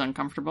 Oh, this is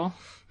uncomfortable.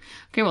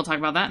 Okay, we'll talk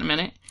about that in a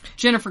minute.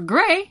 Jennifer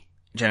Grey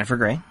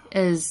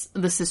is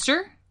the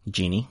sister.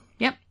 Jeannie.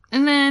 Yep.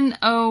 And then,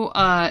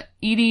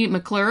 Edie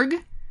McClurg,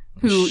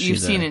 who you've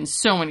seen in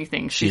so many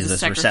things. She's the a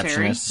secretary.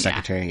 Receptionist,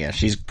 secretary, yeah.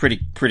 She's pretty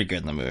good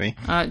in the movie.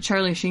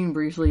 Charlie Sheen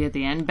briefly at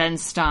the end. Ben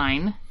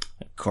Stein.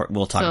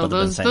 We'll talk about the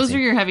Ben Stein those scene.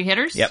 are your heavy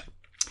hitters. Yep.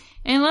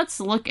 And let's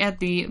look at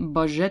the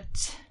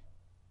budget.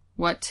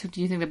 What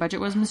do you think the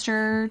budget was,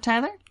 Mr.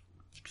 Tyler?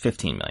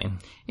 $15 million.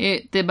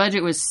 The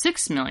budget was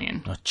 $6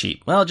 million. Oh,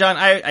 cheap. Well, John,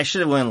 I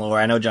should have went lower.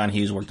 I know John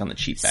Hughes worked on the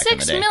cheap back in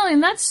the day. $6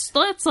 million.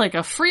 That's like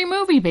a free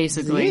movie,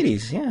 basically. The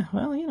 80s, yeah.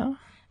 Well, you know.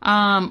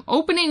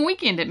 Opening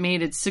weekend, it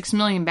made its $6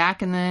 million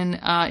back, and then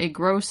it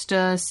grossed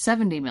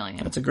 $70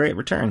 million. That's a great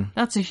return.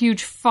 That's a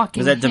huge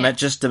fucking. Was that hit.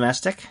 just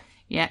domestic?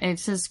 Yeah, it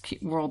says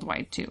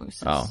worldwide too.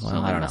 So, Oh,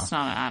 well, I don't know.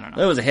 I don't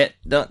know. It was a hit,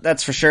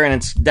 that's for sure, and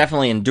it's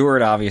definitely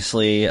endured,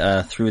 obviously,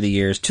 through the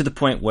years, to the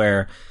point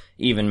where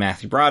even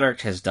Matthew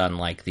Broderick has done,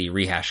 like, the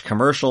rehash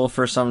commercial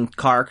for some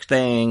car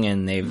thing,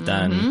 and they've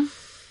done,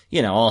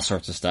 you know, all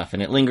sorts of stuff,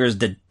 and it lingers.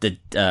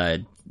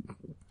 The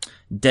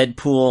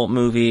Deadpool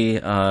movie,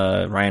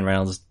 Ryan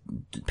Reynolds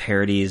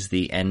parodies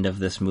the end of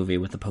this movie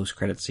with the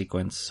post-credit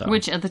sequence. So.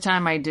 Which, at the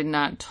time, I did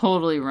not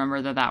totally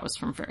remember that was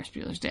from Ferris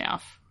Bueller's Day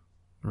Off.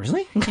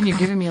 Really? And you're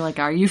giving me, like,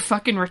 are you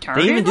fucking retarded?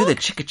 They even do the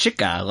chicka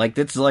chicka. Like,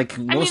 that's, like,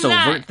 most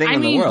overt thing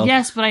in the world.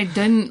 Yes, but I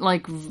didn't,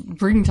 like,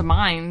 bring to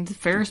mind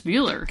Ferris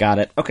Bueller. Got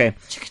it. Okay.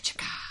 Chicka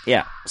chicka.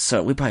 Yeah,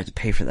 so we probably have to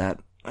pay for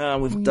that.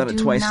 We've done it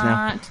twice now.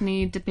 We do not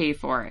need to pay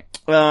for it.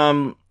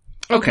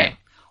 Okay.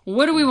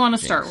 What do we want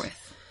to start with?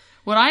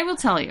 What I will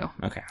tell you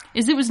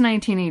is it was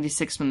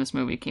 1986 when this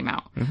movie came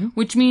out,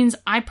 which means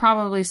I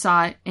probably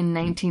saw it in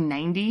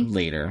 1990.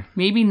 Later.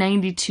 Maybe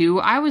 92.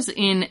 I was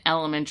in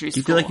elementary school. Do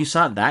you feel like you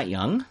saw it that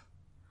young?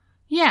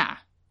 Yeah.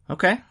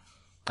 Okay.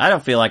 I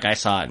don't feel like I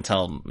saw it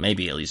until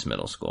maybe at least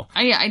middle school.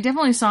 I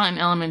definitely saw it in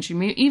elementary,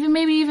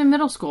 maybe even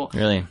middle school.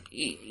 Really?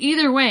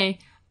 Either way,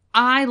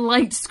 I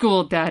liked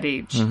school at that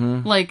age.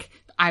 Like,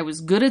 I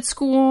was good at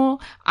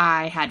school.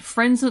 I had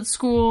friends at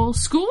school.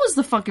 School was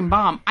the fucking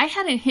bomb. I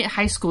hadn't hit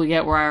high school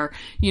yet where,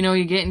 you know,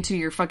 you get into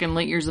your fucking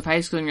late years of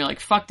high school and you're like,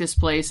 fuck this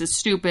place. It's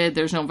stupid.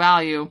 There's no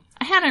value.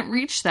 I hadn't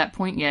reached that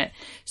point yet.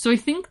 So I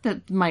think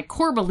that my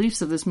core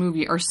beliefs of this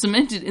movie are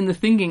cemented in the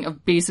thinking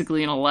of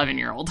basically an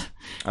 11-year-old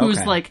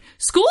who's like,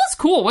 school is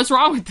cool. What's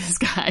wrong with this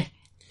guy?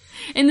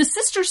 And the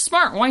sister's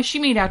smart. Why she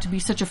made out to be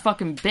such a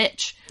fucking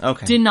bitch.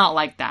 Okay. Did not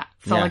like that.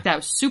 Felt like that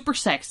was super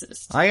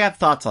sexist. I got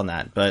thoughts on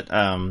that, but,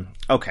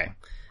 okay.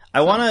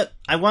 I wanna,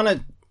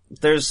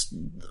 there's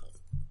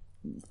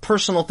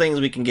personal things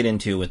we can get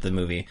into with the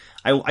movie.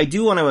 I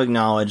do want to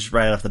acknowledge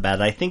right off the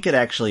bat, I think it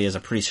actually is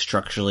a pretty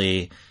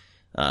structurally,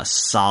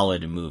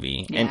 solid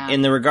movie. Yeah. And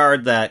in the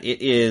regard that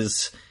it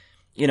is,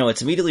 you know,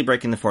 it's immediately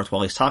breaking the fourth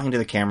wall. He's talking to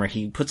the camera.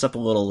 He puts up a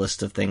little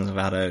list of things of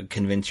how to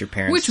convince your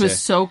parents. Which was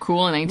so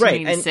cool in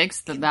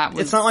 1986 that was...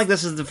 It's not like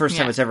this is the first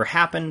time it's ever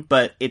happened,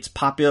 but it's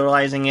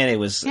popularizing it. It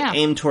was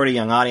aimed toward a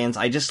young audience.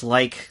 I just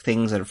like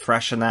things that are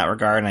fresh in that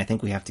regard, and I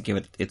think we have to give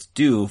it its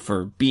due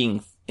for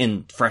being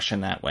fresh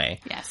in that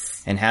way.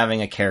 Yes. And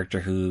having a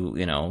character who,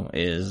 you know,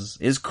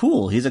 is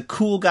cool. He's a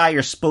cool guy.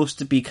 You're supposed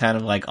to be kind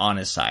of like on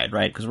his side,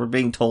 right? Because we're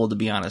being told to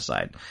be on his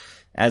side.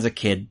 As a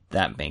kid,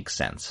 that makes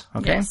sense.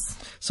 Okay? Yes.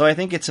 So I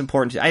think it's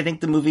important I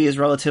think the movie is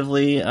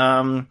relatively,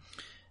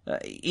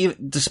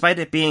 despite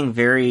it being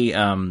very,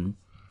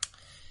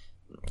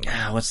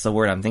 what's the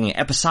word I'm thinking?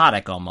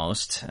 Episodic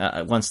almost,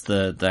 once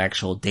the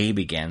actual day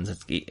begins.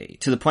 It's,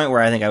 to the point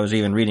where I think I was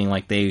even reading,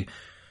 like,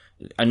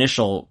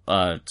 initial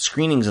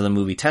screenings of the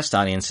movie test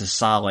audiences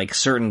saw, like,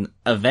 certain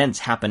events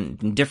happen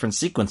in different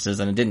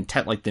sequences, and it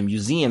didn't like the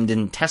museum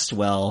didn't test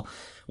well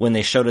when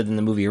they showed it in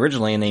the movie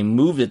originally, and they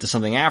moved it to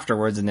something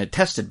afterwards, and it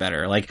tested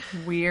better. Like,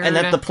 weird. And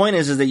that the point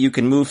is that you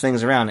can move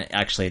things around.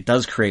 Actually, it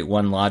does create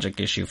one logic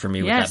issue for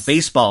me with that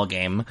baseball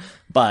game,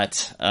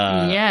 but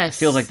it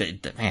feels like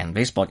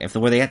baseball game.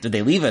 Did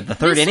they leave it the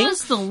third inning?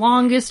 This was the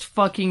longest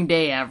fucking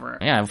day ever.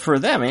 Yeah, for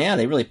them,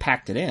 they really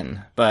packed it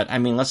in. But I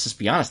mean, let's just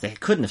be honest, they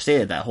couldn't have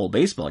stayed at that whole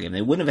baseball game.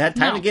 They wouldn't have had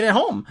time to get it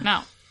home.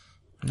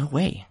 No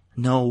way.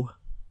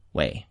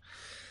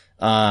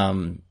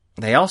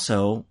 They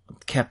also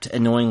kept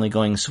annoyingly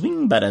going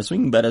swing better,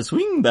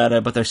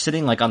 but they're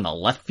sitting like on the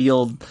left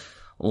field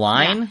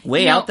line,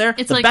 way out there.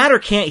 The batter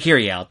can't hear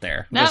you out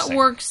there. That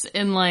works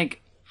in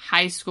like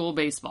high school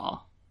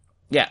baseball.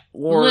 Yeah,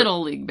 or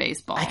Little League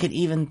baseball. I could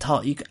even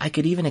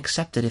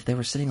accept it if they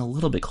were sitting a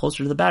little bit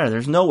closer to the batter.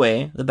 There's no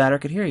way the batter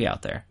could hear you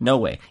out there. No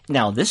way.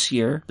 Now this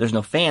year, there's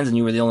no fans and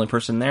you were the only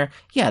person there.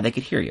 Yeah, they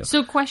could hear you.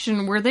 So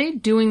question, were they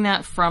doing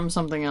that from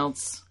something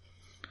else?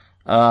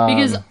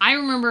 Because I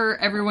remember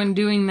everyone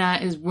doing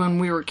that is when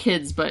we were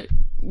kids, but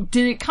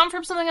did it come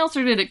from something else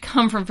or did it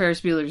come from Ferris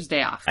Bueller's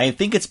Day Off? I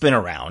think it's been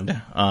around.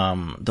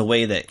 The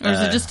way that, or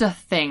is it just a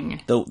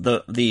thing?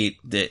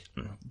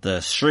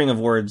 The string of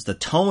words, the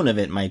tone of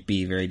it might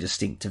be very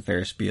distinct to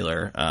Ferris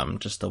Bueller.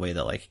 Just the way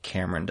that like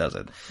Cameron does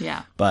it.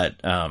 Yeah.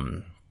 But, I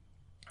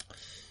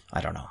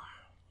don't know.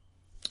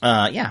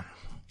 Yeah.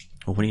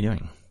 Well, what are you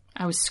doing?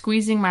 I was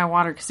squeezing my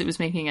water because it was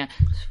making a...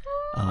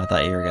 Oh, I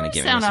thought you were going to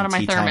give me sound out of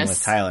some my tea time thermos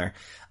with Tyler.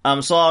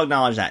 So I'll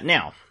acknowledge that.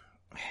 Now,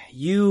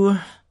 you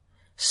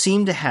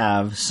seem to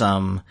have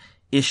some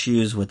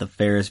issues with the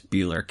Ferris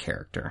Bueller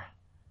character.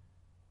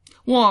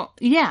 Well,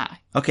 yeah.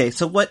 Okay,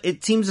 so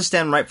it seems to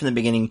stem right from the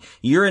beginning.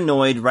 You're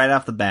annoyed right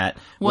off the bat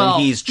when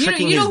he's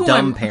tricking his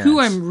dumb parents. Who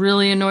I'm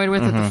really annoyed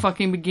with at the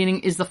fucking beginning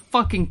is the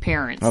fucking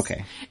parents.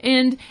 Okay.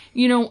 And,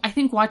 I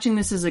think watching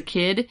this as a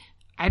kid,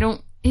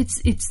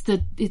 it's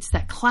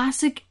that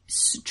classic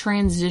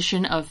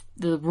transition of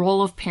the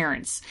role of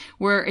parents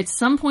where at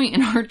some point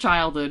in our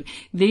childhood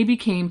they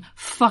became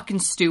fucking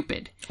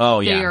stupid. Oh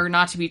yeah. They are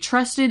not to be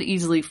trusted,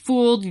 easily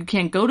fooled. You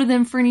can't go to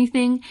them for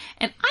anything.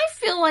 And I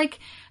feel like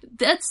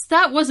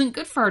that wasn't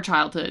good for our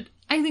childhood.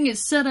 I think it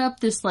set up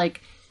this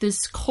like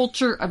this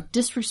culture of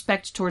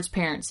disrespect towards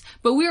parents.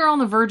 But we are on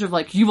the verge of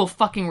like, you will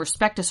fucking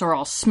respect us or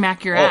I'll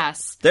smack your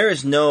ass. There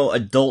is no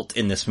adult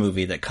in this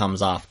movie that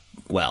comes off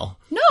well.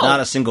 No. Not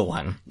a single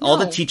one. All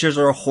the teachers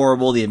are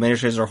horrible, the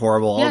administrators are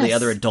horrible, all the Yes.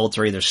 other adults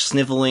are either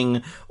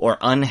sniveling or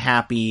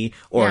unhappy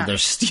or Yeah. they're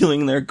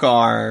stealing their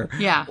car.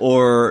 Yeah.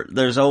 Or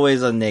there's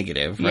always a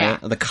negative, right?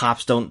 Yeah. The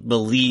cops don't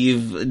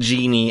believe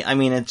Jeannie. I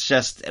mean, it's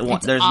just,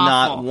 there's awful.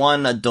 not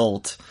one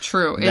adult.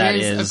 True. That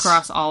It is is-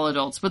 across all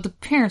adults. But the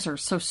parents are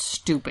so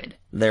stupid.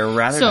 They're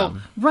rather So,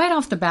 dumb. right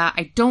off the bat,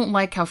 I don't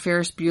like how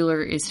Ferris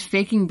Bueller is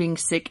faking being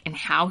sick and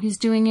how he's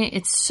doing it.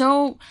 It's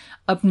so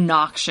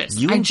obnoxious.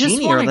 You I and just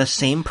Jeannie wanna- are the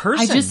same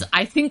person.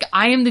 I think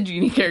I am the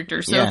Jeannie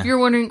character. So Yeah. if you're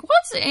wondering,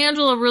 what's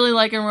Angela really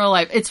like in real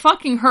life? It's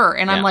fucking her.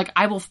 And I'm Yeah. like,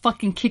 I will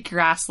fucking kick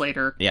your ass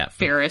later, Yeah.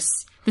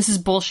 Ferris. This is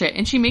bullshit.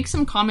 And she makes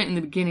some comment in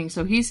the beginning.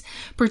 So he's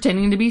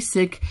pretending to be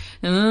sick.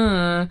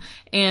 And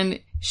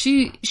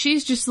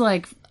she's just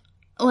like,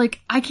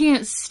 I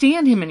can't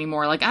stand him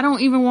anymore. Like, I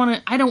don't even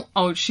want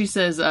to, she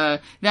says,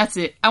 that's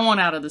it. I want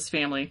out of this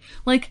family.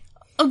 Like,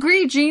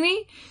 agree,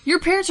 Jeannie. Your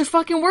parents are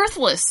fucking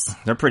worthless.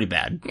 They're pretty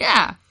bad.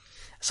 Yeah.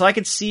 So I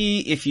could see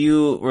if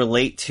you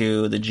relate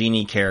to the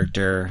Jeannie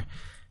character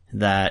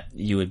that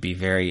you would be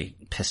very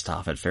pissed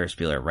off at Ferris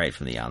Bueller right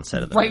from the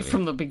onset of the movie. Right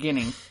from the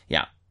beginning.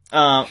 Yeah.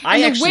 And I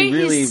the actually way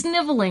really... he's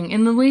sniveling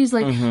and the way he's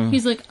like,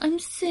 I'm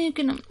sick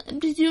and I'm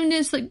doing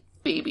this, like,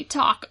 baby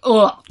talk.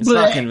 Ugh. It's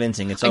not Blech.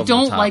 convincing. It's I over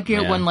don't the top. like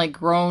it Yeah. when, like,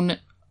 grown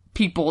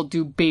people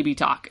do baby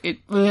talk.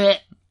 Blech.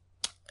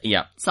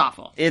 Yeah. It's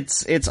awful.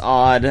 It's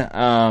odd.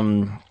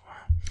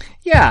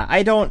 Yeah,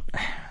 I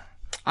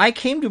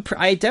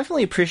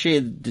definitely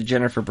appreciated the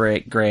Jennifer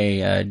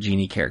Grey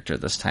Jeannie character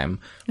this time.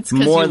 It's 'cause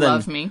you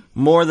love me.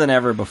 More than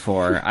ever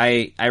before.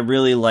 I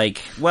really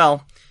like,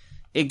 well,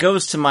 it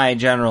goes to my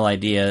general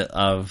idea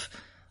of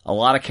a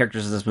lot of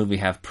characters in this movie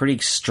have pretty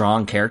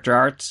strong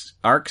character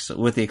arcs,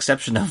 with the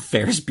exception of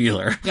Ferris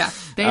Bueller. Yeah.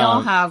 They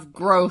all have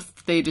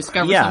growth. They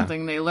discover yeah.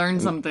 something. They learn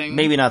something.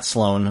 Maybe not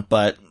Sloane,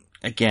 but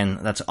again,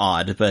 that's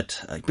odd. But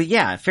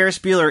yeah, Ferris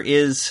Bueller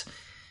is...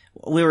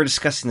 We were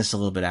discussing this a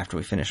little bit after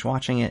we finished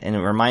watching it, and it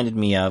reminded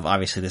me of,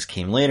 obviously this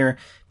came later,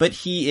 but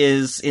he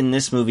is, in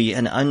this movie,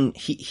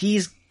 he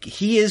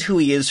is who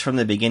he is from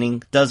the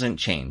beginning, doesn't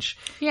change.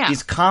 Yeah.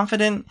 He's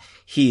confident,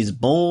 he's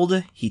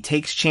bold, he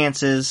takes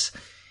chances,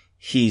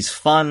 he's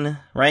fun,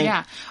 right?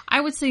 Yeah,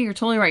 I would say you're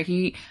totally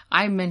right.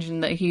 I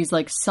mentioned that he's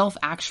like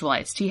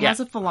self-actualized. He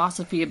has a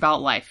philosophy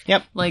about life.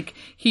 Yep. Like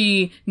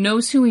he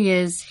knows who he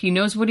is. He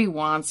knows what he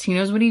wants. He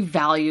knows what he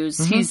values.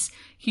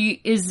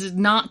 He is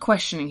not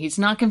questioning. He's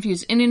not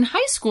confused. And in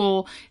high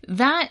school,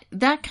 that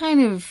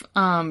kind of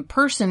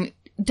person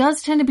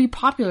does tend to be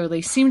popular.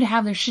 They seem to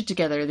have their shit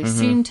together. They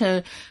seem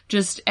to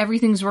just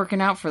everything's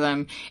working out for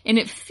them, and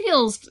it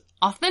feels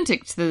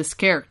authentic to this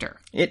character.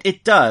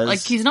 It does. Like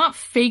he's not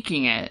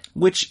faking it.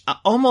 Which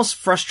almost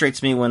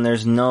frustrates me when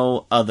there's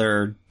no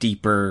other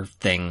deeper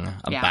thing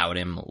about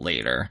him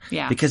later.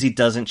 Yeah. Because he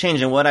doesn't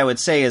change. And what I would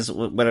say is,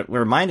 what it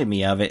reminded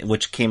me of it,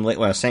 which came late,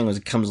 what I was saying was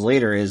it comes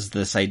later, is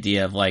this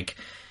idea of like,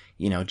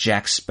 you know,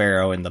 Jack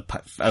Sparrow in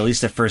at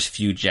least the first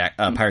few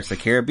Pirates of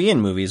the Caribbean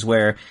movies,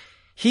 where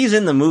he's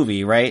in the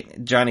movie,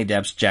 right? Johnny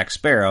Depp's Jack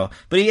Sparrow,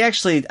 but he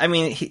actually, I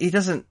mean, he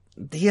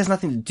has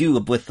nothing to do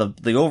with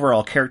the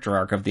overall character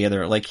arc of the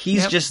other. Like,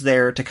 he's just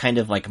there to kind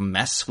of, like,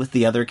 mess with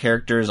the other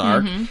character's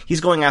arc.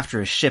 He's going after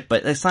his ship,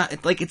 but it's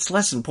not, like, it's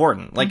less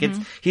important. Like,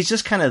 he's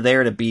just kind of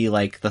there to be,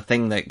 like, the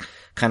thing that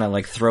kind of,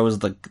 like, throws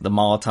the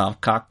Molotov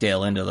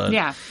cocktail into the...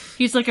 Yeah.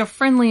 He's like a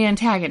friendly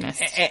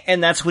antagonist.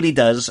 And that's what he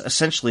does,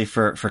 essentially,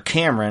 for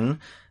Cameron.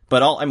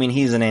 But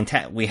he's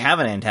we have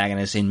an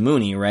antagonist in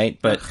Mooney, right?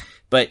 But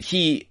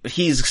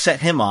he's set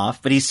him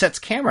off, but he sets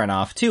Cameron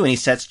off, too, and he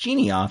sets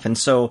Jeannie off, and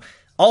so...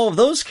 all of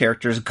those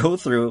characters go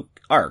through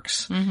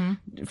arcs.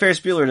 Ferris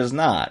Bueller does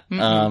not.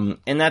 And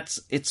it's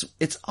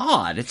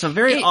odd. It's a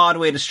very odd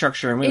way to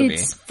structure a movie.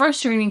 It's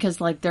frustrating because,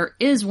 like, there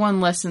is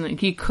one lesson that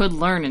he could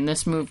learn in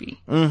this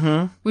movie.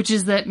 Which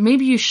is that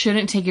maybe you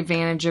shouldn't take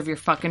advantage of your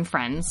fucking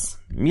friends.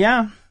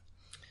 Yeah.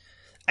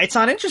 It's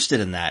not interested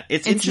in that.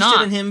 It's interested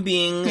not. in him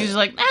being... He's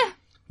like,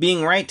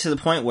 being right to the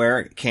point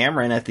where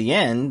Cameron at the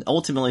end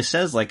ultimately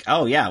says, like,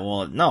 oh yeah,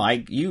 well, no,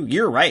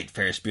 you're right,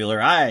 Ferris Bueller.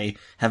 I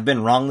have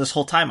been wrong this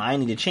whole time. I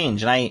need to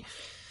change. And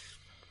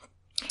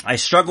I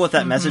struggle with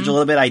that message a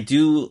little bit. I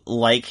do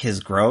like his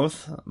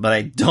growth, but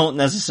I don't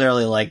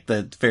necessarily like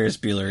that Ferris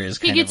Bueller is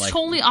kind of like... He gets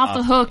totally off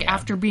the hook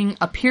after being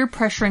a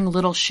peer-pressuring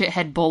little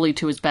shithead bully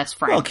to his best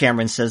friend. Well,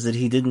 Cameron says that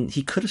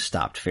he could have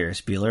stopped Ferris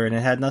Bueller and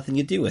it had nothing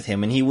to do with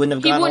him, and he wouldn't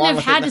have gone along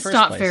with it in the first place. He wouldn't have had to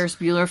stop Ferris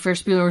Bueller.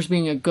 Ferris Bueller was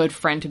being a good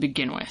friend to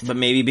begin with. But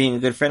maybe being a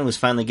good friend was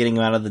finally getting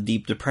him out of the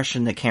deep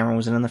depression that Cameron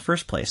was in the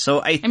first place.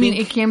 So I mean,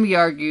 it can be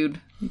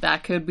argued.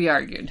 That could be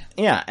argued.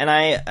 Yeah,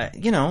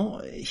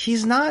 and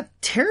he's not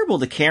terrible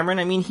to Cameron.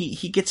 I mean,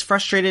 he gets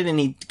frustrated and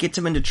he gets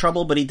him into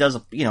trouble, but he does,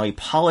 he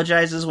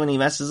apologizes when he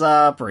messes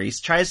up, or he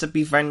tries to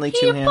be friendly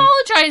to him. He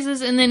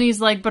apologizes, and then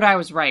he's like, but I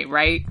was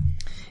right?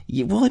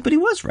 Yeah, well, but he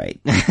was right.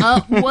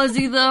 Was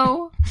he,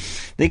 though?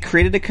 They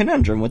created a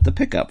conundrum with the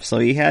pickup, so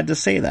he had to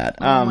say that.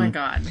 Oh my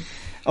god.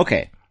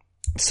 Okay.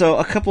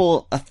 So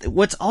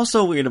what's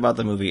also weird about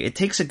the movie, it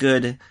takes a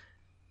good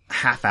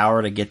half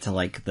hour to get to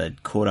like the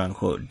quote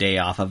unquote day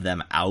off of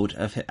them out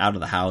of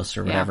the house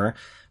or whatever.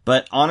 Yeah.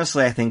 But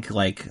honestly, I think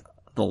like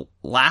the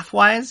laugh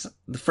wise,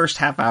 the first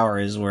half hour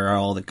is where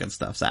all the good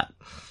stuff's at.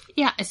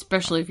 Yeah,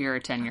 especially if you're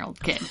a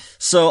 10-year-old kid.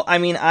 So, I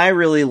mean, I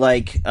really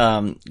like,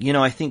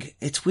 I think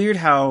it's weird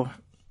how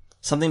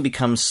something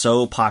becomes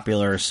so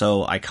popular,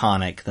 so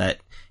iconic that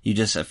you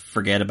just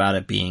forget about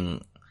it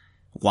being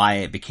why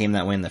it became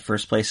that way in the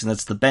first place. And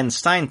it's the Ben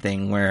Stein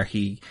thing where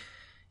he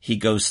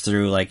goes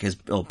through like his,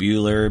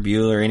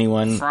 Bueller,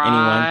 anyone?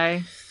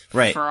 Right.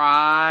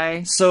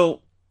 Fry.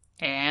 So,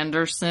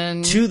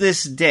 Anderson. To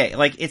this day,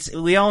 like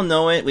we all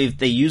know it.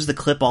 They use the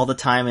clip all the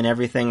time and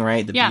everything,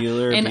 right? The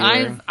Bueller.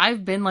 And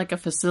I've been like a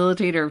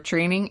facilitator of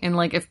training, and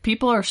like if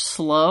people are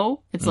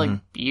slow, it's like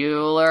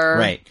Bueller.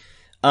 Right.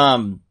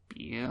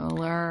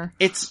 Bueller.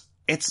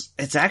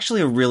 It's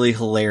actually a really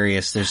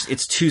hilarious.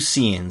 It's two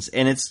scenes,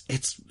 and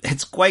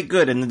it's quite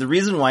good. And the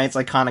reason why it's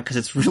iconic because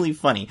it's really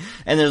funny,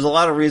 and there's a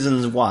lot of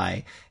reasons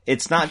why.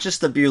 It's not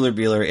just the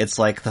Bueller. It's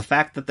like the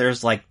fact that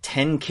there's like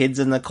 10 kids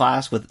in the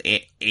class with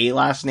A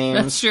last names.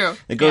 That's true.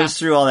 It goes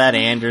through all that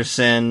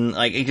Anderson.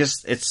 Like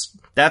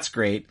that's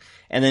great.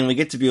 And then we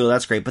get to Bueller,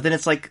 that's great. But then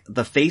it's like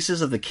the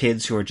faces of the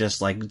kids who are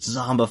just like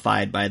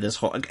zombified by this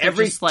whole, like,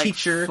 every just like,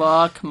 teacher.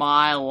 Fuck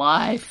my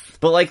life.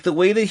 But like the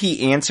way that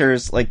he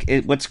answers, like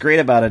what's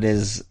great about it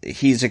is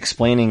he's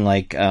explaining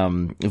like,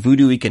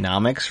 voodoo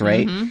economics,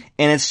 right? Mm-hmm.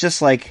 And it's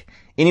just like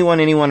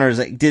anyone or is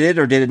like, did it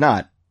or did it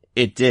not?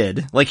 It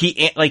did. Like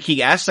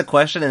he asks a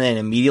question and then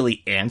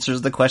immediately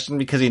answers the question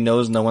because he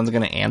knows no one's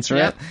going to answer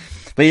it.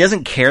 But he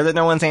doesn't care that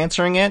no one's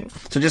answering it.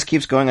 So it just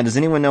keeps going on. Does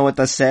anyone know what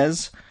that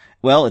says?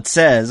 Well, it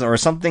says, or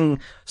something,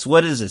 so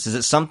what is this? Is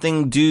it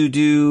something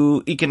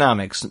do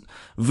economics?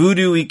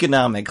 Voodoo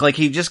economic? Like,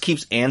 he just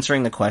keeps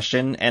answering the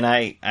question, and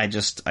I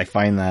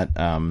find that,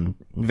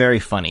 very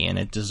funny, and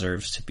it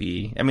deserves to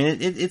be, I mean,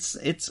 it's,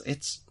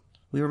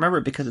 we remember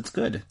it because it's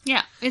good.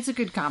 Yeah, it's a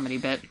good comedy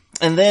bit.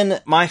 And then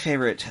my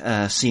favorite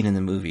scene in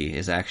the movie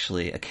is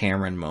actually a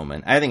Cameron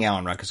moment. I think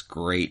Alan Ruck is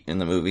great in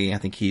the movie. I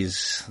think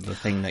he's the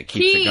thing that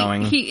keeps it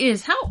going. He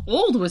is. How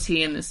old was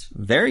he in this?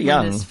 Very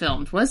young. When this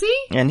filmed, was he?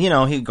 And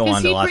he'd go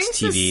on to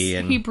lots of TV.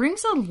 And he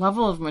brings a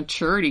level of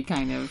maturity,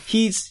 kind of.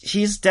 He's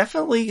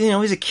definitely,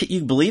 he's a kid.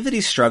 You believe that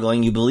he's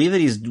struggling. You believe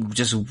that he's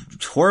just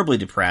horribly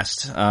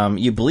depressed.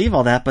 You believe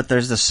all that, but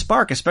there's this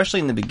spark, especially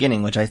in the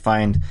beginning, which I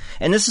find,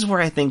 and this is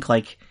where I think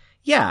like,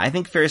 yeah, I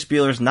think Ferris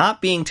Bueller's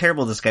not being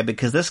terrible to this guy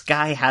because this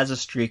guy has a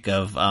streak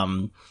of,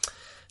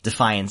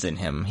 defiance in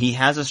him. He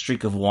has a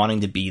streak of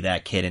wanting to be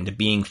that kid and to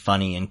being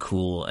funny and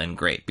cool and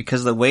great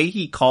because the way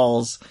he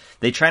calls,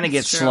 they trying to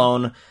get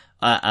Sloane,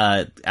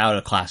 out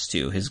of class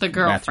 2,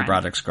 Matthew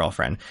Broderick's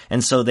girlfriend.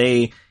 And so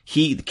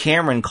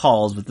Cameron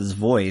calls with his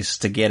voice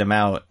to get him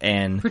out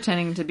and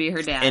pretending to be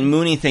her dad. And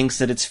Mooney thinks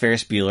that it's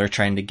Ferris Bueller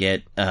trying to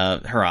get,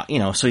 her out,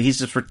 so he's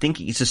just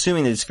he's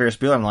assuming that it's Ferris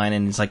Bueller online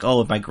and it's like,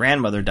 oh, if my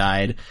grandmother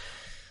died,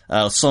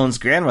 Sloane's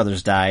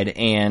grandmother's died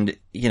and,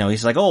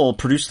 he's like, oh, we'll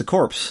produce the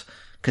corpse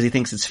because he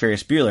thinks it's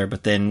Ferris Bueller,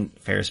 but then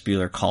Ferris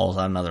Bueller calls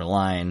on another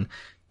line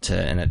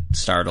and it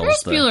startles.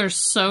 Ferris Bueller's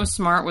so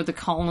smart with the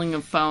calling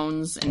of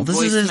phones and this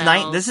is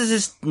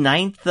his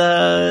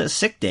ninth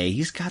sick day.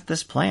 He's got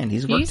this planned.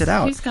 He's worked it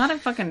out. He's got it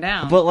fucking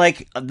down. But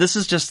like, these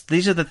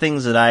are the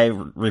things that I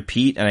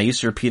repeat, and I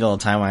used to repeat all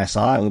the time when I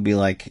saw it. It would be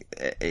like,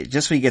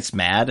 just when he gets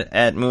mad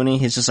at Mooney,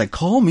 he's just like,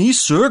 call me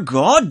sir,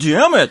 god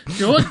damn it.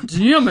 God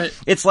damn it.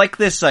 It's like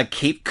this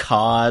Cape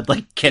Cod,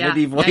 like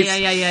Kennedy voice.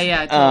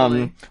 Yeah,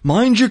 totally.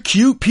 Mind your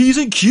cute P's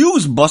and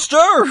Q's, Buster.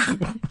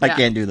 I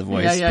can't do the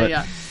voice.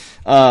 Yeah.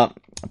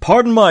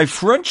 Pardon my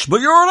French,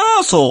 but you're an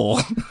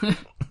asshole.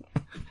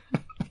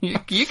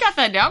 You got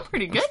that down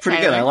pretty good. It's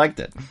pretty good. I liked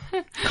it.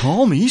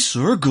 Call me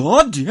sir,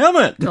 god damn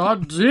it.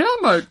 God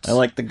damn it. I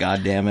like the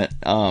god damn it.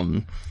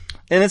 And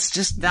it's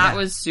just that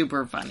was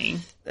super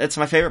funny. It's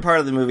my favorite part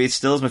of the movie. It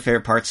still is my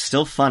favorite part. It's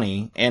still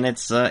funny, and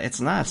it's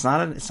not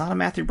a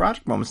Matthew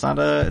Broderick moment.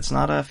 It's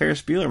not a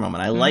Ferris Bueller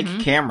moment. I like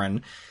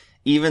Cameron,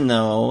 even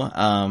though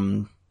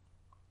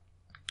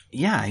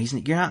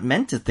you're not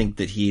meant to think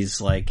that he's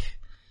like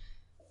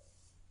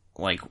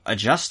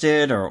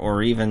adjusted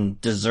or even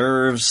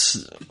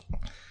deserves,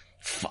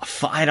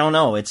 I don't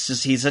know. It's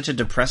just, he's such a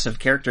depressive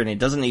character and it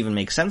doesn't even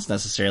make sense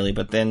necessarily.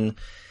 But then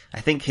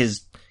I think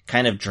his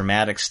kind of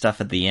dramatic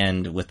stuff at the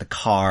end with the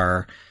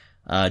car,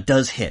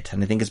 does hit.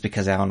 And I think it's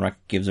because Alan Ruck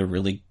gives a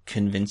really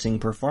convincing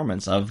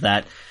performance of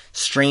that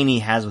strain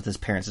he has with his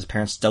parents. His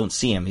parents don't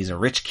see him. He's a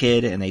rich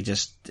kid and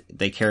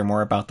they care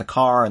more about the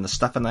car and the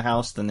stuff in the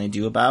house than they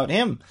do about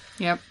him.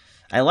 Yep.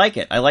 I like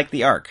it. I like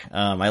the arc.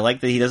 I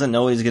like that he doesn't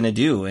know what he's gonna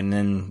do, and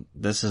then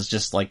this is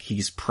just like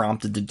he's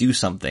prompted to do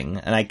something,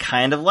 and I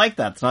kind of like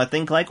that. So I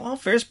think like, well,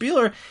 Ferris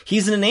Bueller,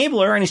 he's an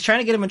enabler, and he's trying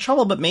to get him in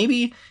trouble, but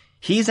maybe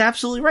he's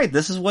absolutely right.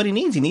 This is what he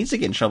needs. He needs to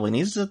get in trouble. He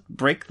needs to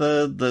break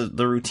the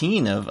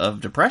routine of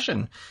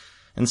depression.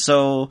 And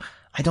so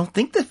I don't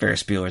think that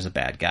Ferris Bueller is a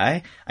bad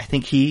guy. I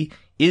think he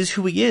is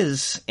who he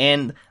is,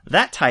 and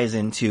that ties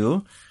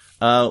into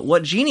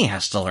what Jeannie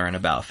has to learn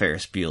about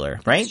Ferris Bueller,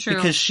 right? True.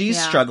 Because she's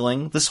Yeah.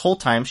 struggling this whole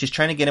time. She's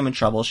trying to get him in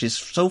trouble. She's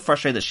so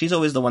frustrated that she's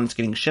always the one that's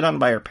getting shit on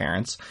by her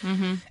parents.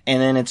 Mm-hmm.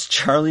 And then it's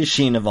Charlie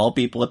Sheen, of all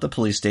people, at the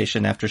police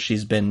station after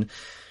she's been...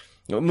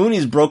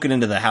 Mooney's broken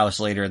into the house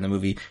later in the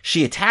movie.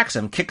 She attacks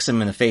him, kicks him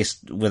in the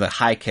face with a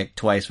high kick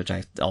twice, which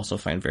I also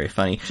find very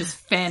funny. Which is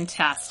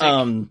fantastic.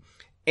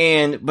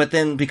 But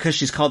then because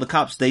she's called the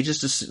cops, they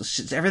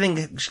just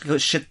everything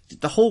goes shit.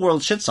 The whole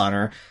world shits on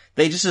her.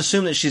 They just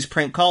assume that she's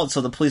prank called,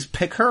 so the police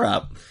pick her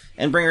up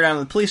and bring her down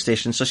to the police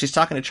station. So she's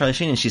talking to Charlie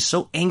Sheen, and she's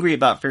so angry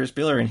about Ferris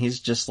Bueller, and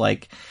he's just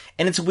like,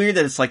 and it's weird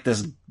that it's like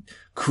this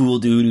cool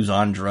dude who's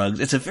on drugs.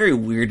 It's a very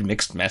weird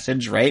mixed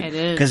message, right? It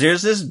is. Because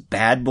there's this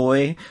bad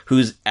boy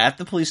who's at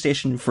the police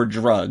station for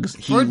drugs.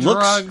 He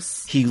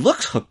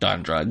looks hooked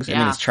on drugs. I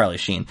mean, Yeah. it's Charlie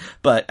Sheen,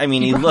 but I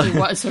mean, he he probably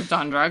looks. was hooked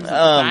on drugs at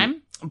the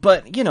time.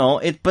 But, you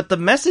know, but the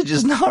message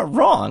is not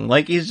wrong.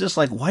 Like, he's just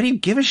like, why do you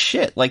give a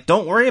shit? Like,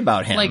 don't worry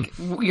about him. Like,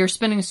 you're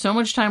spending so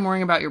much time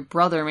worrying about your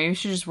brother. Maybe you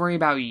should just worry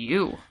about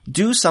you.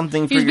 Do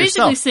something for He's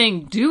yourself. basically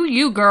saying, do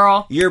you,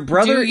 girl. Your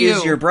brother Do you.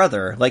 is your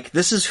brother. Like,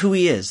 this is who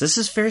he is. This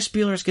is Ferris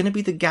Bueller is going to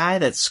be the guy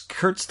that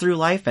skirts through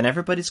life, and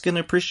everybody's going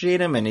to appreciate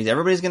him, and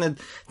everybody's going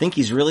to think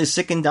he's really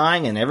sick and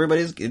dying, and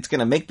it's going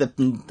to make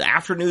the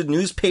afternoon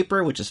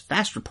newspaper, which is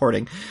fast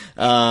reporting.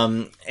 You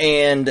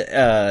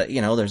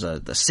know, there's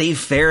the Save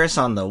Ferris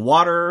on the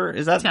water,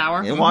 is that?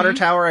 Tower. Water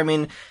tower. I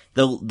mean,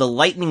 the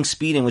lightning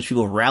speed in which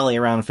people rally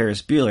around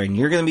Ferris Bueller, and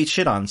you're going to be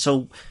shit on.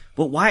 So,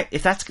 but why,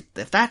 if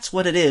that's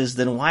what it is,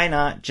 then why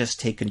not just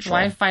take control?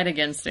 Why fight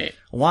against it?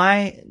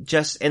 Why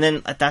just, and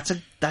then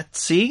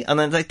and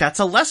then like that's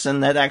a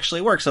lesson that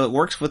actually works. So it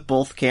works with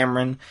both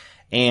Cameron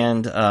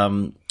and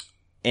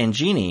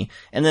Jeannie.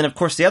 And then of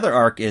course the other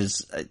arc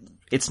is,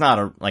 it's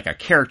not a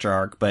character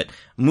arc, but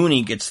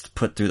Mooney gets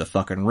put through the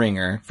fucking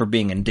ringer for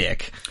being a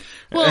dick.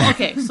 Well,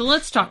 okay, so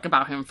let's talk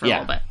about him for a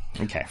little bit.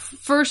 Okay.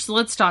 First,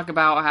 let's talk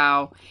about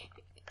how,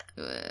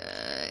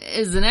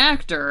 as an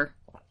actor,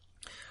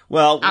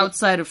 Well,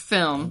 outside of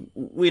film,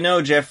 we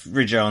know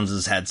Jeffrey Jones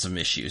has had some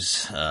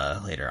issues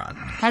later on.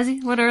 has he?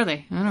 What are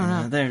they? I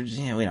don't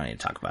know. We don't need to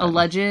talk about it.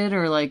 Alleged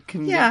or like...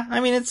 Yeah, I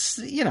mean, it's,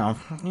 yeah.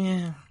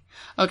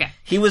 Okay.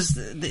 He was,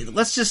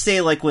 let's just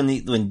say, like, when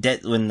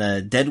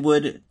the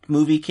Deadwood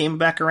movie came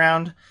back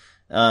around,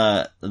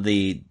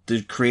 the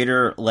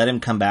creator let him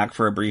come back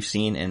for a brief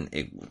scene,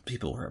 and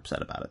people were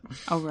upset about it.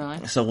 Oh,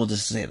 really? So we'll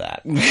just say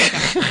that.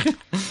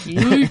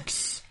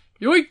 Yikes.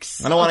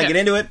 Yikes. I don't want to get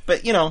into it,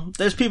 but, you know,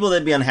 there's people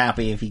that'd be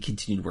unhappy if he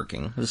continued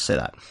working. Let's just say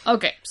that.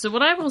 Okay, so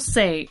what I will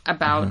say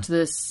about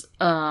this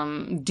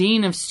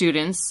dean of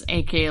students,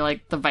 aka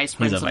like the vice He's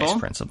principal, a vice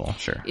principal,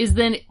 sure. is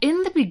then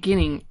in the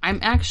beginning, I'm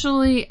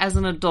actually, as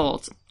an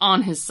adult,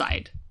 on his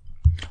side.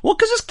 Well,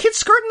 because this kid's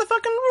skirting the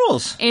fucking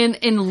rules. And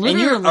literally... And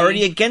you're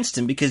already against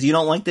him because you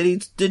don't like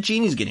that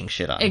Jeannie's getting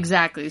shit on.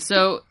 Exactly.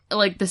 So,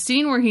 like, the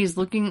scene where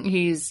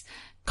he's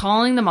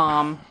calling the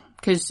mom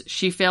because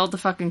she failed to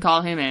fucking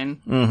call him in.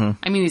 Mm-hmm.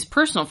 I mean, these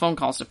personal phone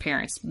calls to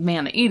parents,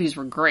 man, the 80s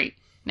were great.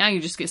 Now you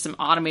just get some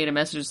automated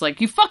messages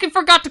like, you fucking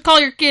forgot to call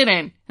your kid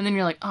in. And then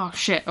you're like, oh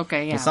shit,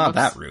 okay, yeah. It's not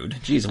that rude.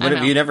 Jeez, what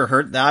have you never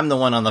heard? I'm the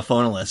one on the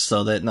phone list,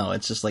 so that, no,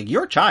 it's just like,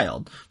 your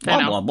child,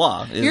 blah, blah,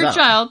 blah. Your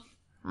child,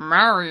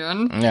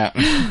 Marion. Yeah.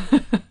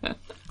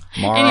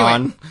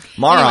 Anyway,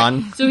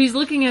 Moron. So he's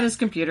looking at his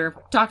computer,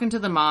 talking to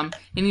the mom,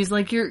 and he's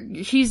like,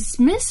 he's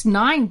missed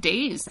 9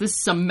 days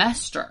this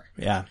semester.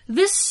 Yeah.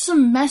 This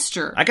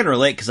semester. I can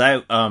relate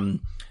because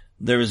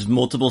there was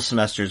multiple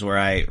semesters where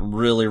I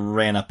really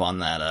ran up on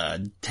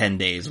that 10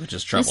 days, which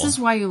is trouble. This is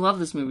why you love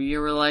this movie.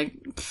 You were like,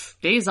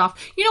 days off.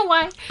 You know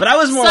why? But I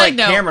was more Side like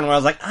note. Cameron, where I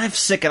was like, I'm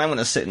sick and I'm going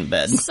to sit in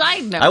bed.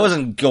 Side note. I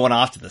wasn't going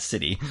off to the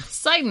city.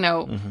 Side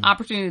note,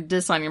 opportunity to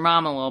diss on your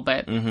mom a little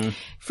bit. Mm-hmm.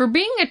 For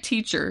being a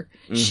teacher,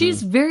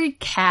 she's very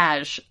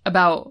cash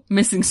about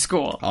missing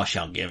school. Oh, she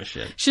don't give a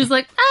shit. She's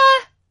like,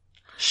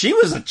 She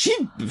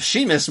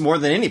missed more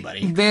than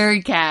anybody.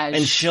 very cash.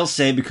 And she'll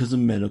say because of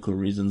medical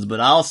reasons,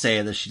 but I'll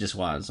say that she just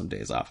wanted some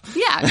days off.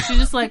 Yeah, she's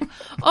just like,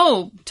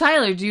 oh,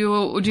 Tyler, do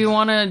you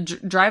want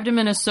to drive to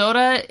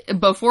Minnesota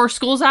before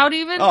school's out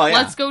even? Oh, yeah.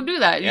 Let's go do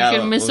that. You Yeah,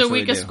 can miss that's a what we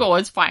week of do. school.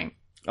 It's fine.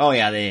 Oh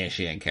yeah,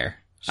 she didn't care.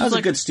 I was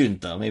like- a good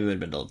student though. Maybe it would have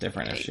been a little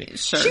different if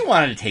Sure. she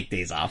wanted to take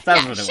days off.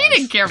 That's what it was. She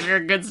didn't care if you're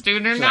a good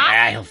student or She's not.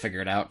 like, he'll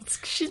figure it out.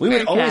 She's We very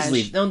would always cash.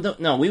 leave.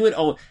 No, we would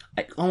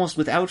almost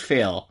without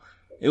fail.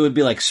 It would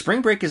be like,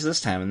 spring break is this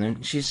time, and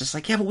then she's just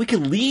like, yeah, but we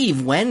could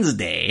leave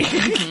Wednesday.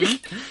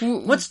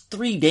 What's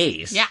 3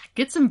 days? Yeah,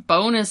 get some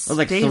bonus I was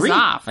like, days 3?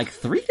 off. Like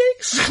 3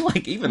 days?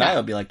 Like, even I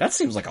would be like, that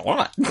seems like a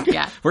lot.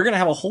 Yeah. We're gonna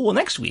have a whole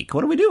next week.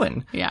 What are we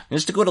doing? Yeah. And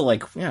just to go to,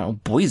 like,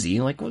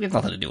 Boise, like, we have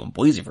nothing to do in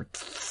Boise for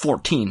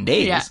 14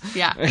 days.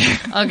 Yeah.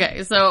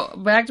 Okay, so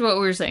back to what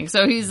we were saying.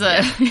 So he's,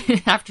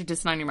 after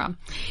dissing on your mom,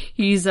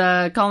 he's,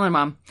 calling her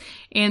mom.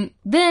 And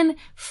then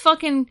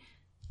fucking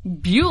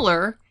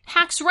Bueller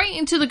hacks right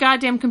into the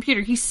goddamn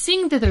computer. He's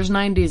seeing that there's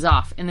 9 days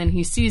off, and then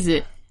he sees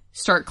it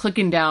start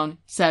clicking down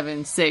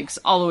 7, 6,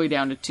 all the way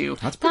down to 2.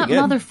 That's that pretty good.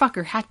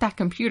 motherfucker hacked that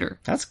computer.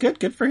 That's good.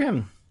 Good for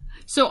him.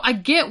 So I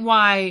get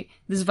why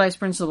this vice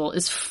principal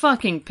is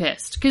fucking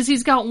pissed, because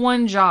he's got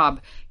one job.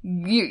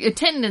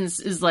 Attendance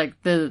is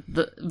like the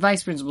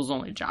vice principal's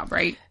only job,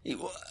 right?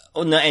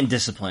 Oh, no, and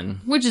discipline.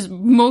 Which is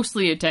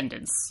mostly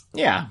attendance.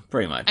 Yeah,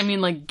 pretty much. I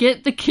mean, like,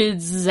 get the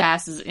kids'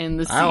 asses in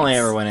the seats. I only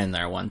ever went in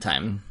there one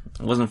time.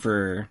 It wasn't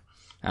for...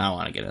 I don't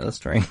want to get into the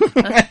story.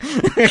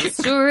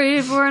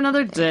 Story for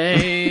another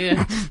day.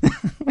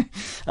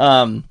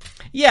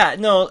 Yeah,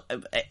 no,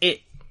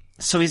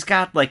 so he's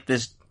got like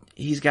this,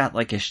 he's got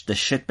like the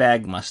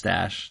shitbag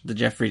mustache, the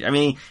Jeffrey, I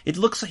mean, he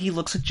looks like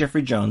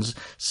Jeffrey Jones,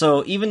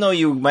 so even though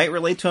you might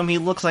relate to him, he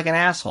looks like an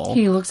asshole.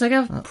 He looks like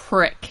a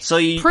prick. So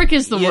prick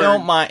is the word. You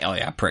don't mind, oh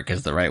yeah, prick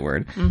is the right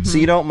word. Mm-hmm. So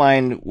you don't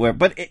mind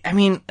but I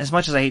mean, as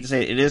much as I hate to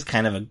say it, it is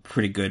kind of a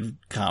pretty good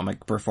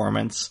comic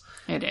performance.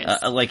 It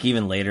is. Like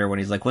even later when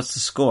he's like, what's the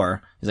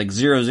score? He's like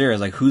 0-0,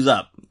 he's like, who's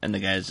up? And the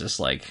guy's just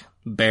like,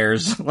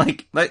 Bears.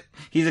 like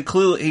he's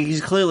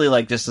clearly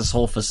like just this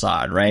whole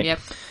facade, right? Yep.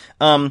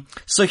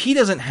 So he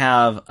doesn't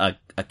have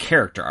a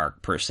character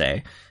arc per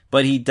se,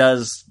 but he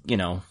does,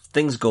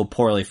 things go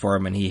poorly for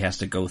him and he has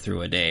to go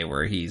through a day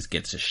where he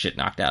gets his shit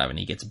knocked out of him and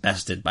he gets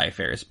bested by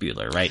Ferris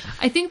Bueller, right?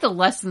 I think the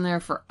lesson there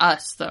for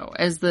us though,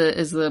 as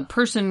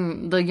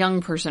the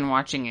young person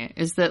watching it,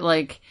 is that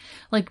like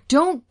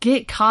don't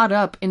get caught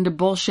up into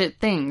bullshit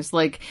things.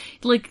 Like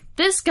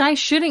this guy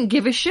shouldn't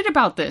give a shit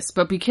about this,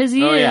 but because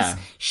he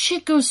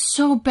shit goes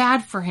so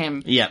bad for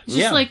him. Yeah. It's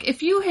just like,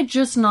 if you had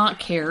just not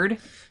cared.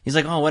 He's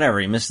like, oh,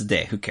 whatever, he missed the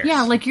day, who cares?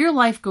 Yeah, like your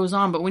life goes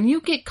on, but when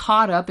you get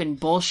caught up in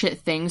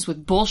bullshit things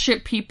with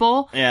bullshit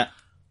people. Yeah.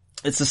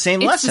 It's the same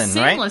lesson, right? It's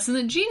the same lesson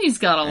that Jeannie's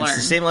gotta learn. It's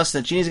the same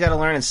lesson that Jeannie's gotta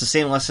learn. It's the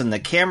same lesson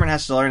that Cameron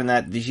has to learn, and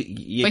that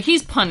but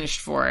he's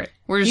punished for it,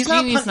 whereas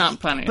Jeannie's not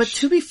punished. But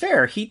to be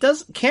fair,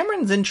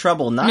 Cameron's in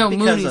trouble, not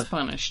because Mooney's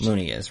punished.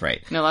 Mooney is,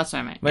 right. No, that's what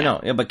I meant.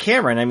 But but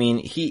Cameron, I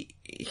mean,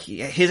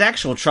 his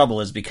actual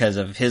trouble is because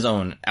of his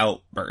own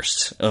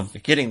outburst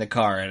of getting the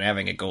car and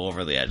having it go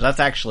over the edge.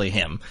 That's actually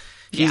him.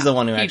 He's the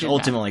one who actually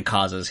ultimately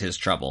causes his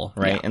trouble,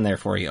 right? Yeah. And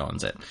therefore he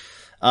owns it.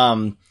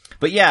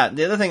 But yeah,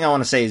 the other thing I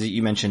want to say is that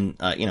you mentioned,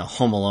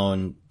 Home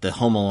Alone, the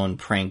Home Alone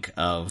prank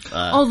of,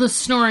 the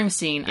snoring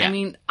scene. Yeah. I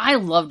mean, I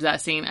loved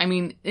that scene. I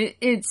mean,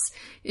 it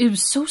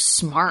was so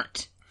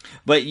smart.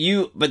 But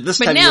this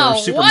time you were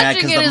super mad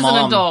because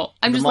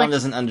the mom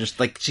doesn't understand,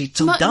 like, she's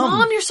so dumb.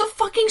 Mom, you're so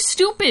fucking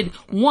stupid.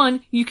 One,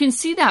 you can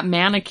see that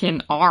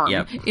mannequin arm.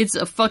 Yep. It's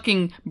a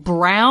fucking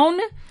brown,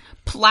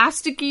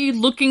 plasticky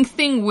looking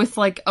thing with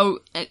like,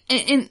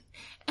 and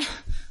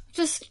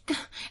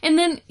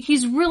then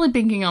he's really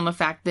banking on the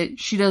fact that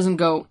she doesn't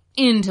go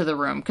into the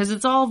room, because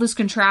it's all this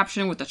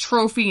contraption with the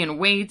trophy and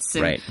weights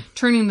and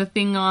turning the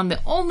thing on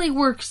that only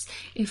works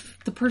if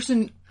the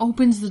person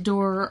opens the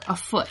door a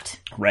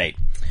foot. Right.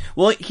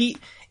 Well,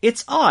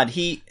 it's odd.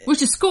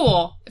 Which is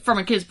cool from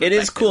a kid's perspective.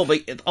 It is cool, but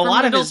a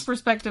lot of his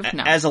perspective,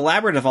 no. As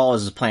elaborate of all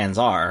his plans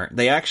are,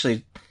 they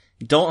actually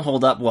don't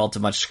hold up well to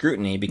much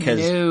scrutiny, because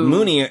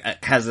Mooney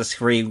has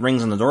this where he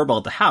rings on the doorbell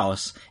at the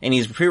house and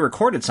he's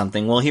pre-recorded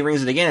something. Well, he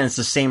rings it again and it's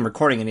the same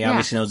recording and he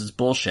obviously knows it's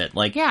bullshit.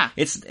 Like,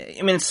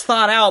 it's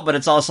thought out, but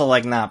it's also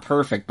like not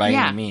perfect by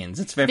any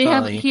means. It's very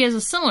he has a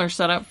similar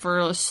setup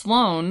for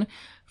Sloane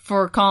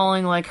for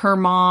calling like her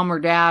mom or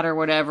dad or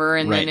whatever,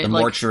 and then the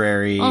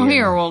mortuary.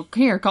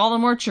 Here, call the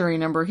mortuary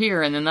number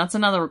here, and then that's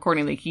another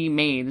recording that he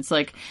made. It's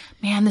like,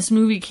 man, this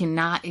movie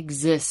cannot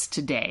exist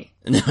today.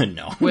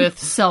 No. With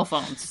cell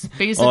phones.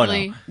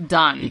 Basically,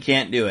 done. You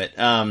can't do it.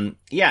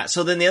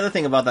 So then the other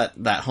thing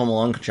about that Home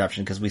Alone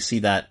contraption, because we see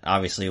that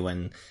obviously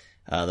when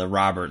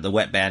the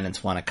wet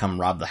bandits want to come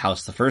rob the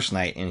house the first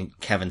night, and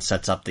Kevin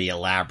sets up the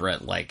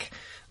elaborate, like,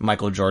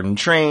 Michael Jordan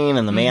train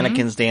and the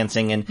mannequins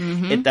dancing,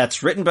 and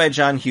that's written by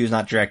John Hughes,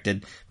 not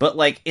directed. But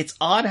like, it's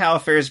odd how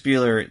Ferris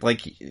Bueller,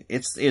 like,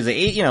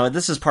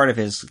 this is part of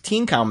his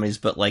teen comedies,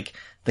 but like,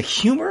 the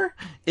humor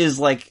is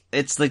like,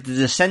 it's like the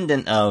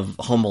descendant of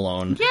Home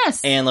Alone.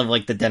 Yes. And of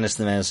like the Dennis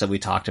the Menace that we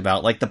talked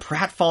about. Like the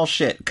pratfall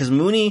shit. Because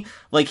Mooney,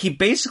 like, he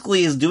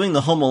basically is doing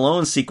the Home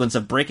Alone sequence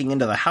of breaking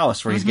into the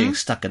house where he's getting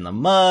stuck in the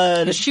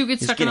mud. His shoe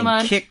gets stuck in the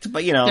mud. He's getting kicked,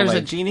 but there's by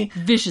a Jeannie.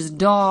 Vicious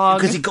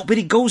dog. But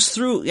he goes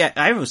through,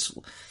 I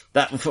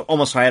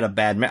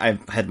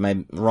had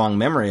my wrong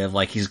memory of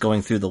like he's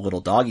going through the little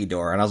doggy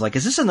door, and I was like,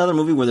 is this another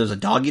movie where there's a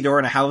doggy door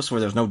in a house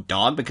where there's no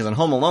dog? Because in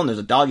Home Alone there's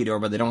a doggy door,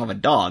 but they don't have a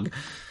dog.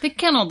 They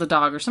kenneled the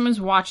dog, or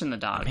someone's watching the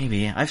dog.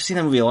 Maybe. I've seen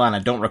that movie a lot, and I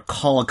don't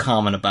recall a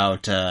comment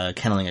about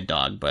kenneling a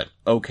dog, but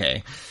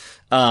okay.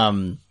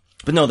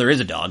 But no, there is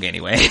a dog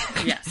anyway.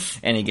 Yes.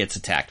 And he gets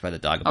attacked by the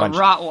dog a bunch.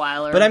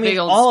 Rottweiler. But I mean,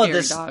 all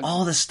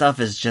this stuff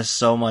is just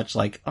so much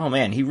like, oh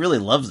man, he really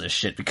loves this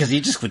shit, because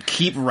he just would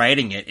keep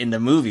writing it in the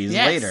movies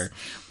later.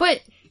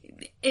 But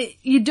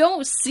you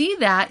don't see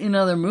that in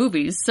other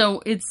movies,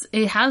 so it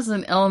has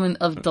an element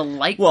of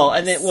delight.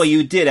 Well,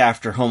 you did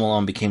after Home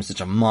Alone became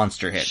such a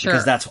monster hit, sure.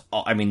 Because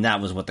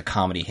that was what the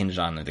comedy hinged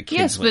on. The kids,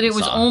 yes, but it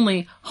was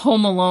only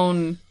Home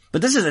Alone.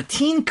 But this is a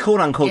teen,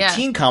 quote-unquote,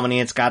 teen comedy.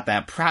 It's got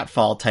that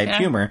pratfall type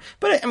humor.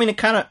 But,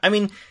 I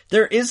mean,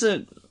 there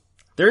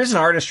there is an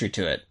artistry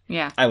to it.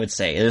 Yeah. I would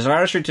say there's an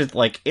artistry to,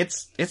 like,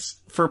 it's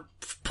for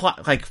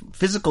plot, like,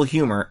 physical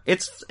humor.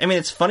 It's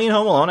funny in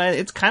Home Alone.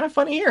 It's kind of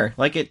funny here.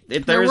 Like,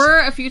 there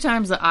were a few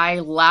times that I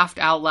laughed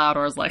out loud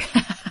or was like,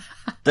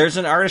 there's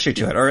an artistry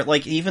to it. Or,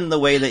 like, even the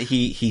way that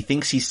he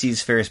thinks he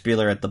sees Ferris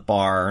Bueller at the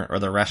bar or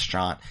the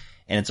restaurant,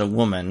 and it's a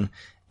woman.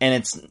 And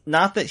it's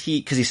not that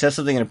because he says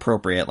something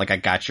inappropriate, like, I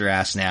got your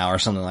ass now, or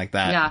something like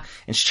that. Yeah.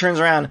 And she turns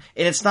around,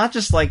 and it's not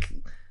just, like,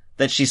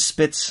 that she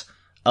spits,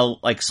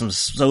 like, some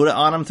soda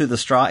on him through the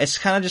straw. It's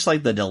kind of just,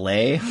 like, the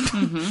delay.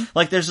 Mm-hmm.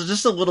 Like, there's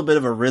just a little bit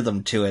of a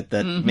rhythm to it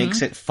that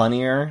makes it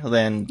funnier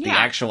than the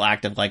actual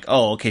act of, like,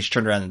 oh, okay, she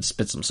turned around and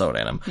spit some soda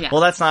at him. Yeah. Well,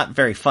 that's not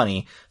very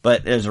funny,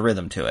 but there's a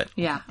rhythm to it.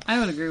 Yeah,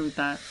 I would agree with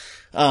that.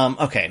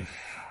 Okay.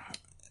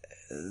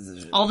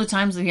 All the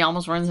times that he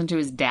almost runs into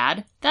his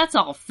dad, that's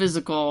all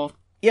physical.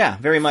 Yeah,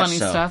 very much funny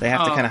so. stuff. They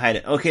have to kind of hide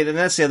it. Okay, then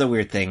that's the other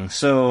weird thing.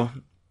 So,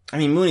 I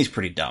mean, Mooney's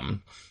pretty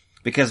dumb.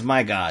 Because,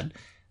 my God,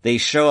 they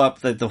show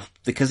up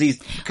because Like,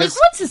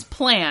 what's his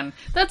plan?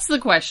 That's the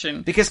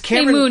question. Because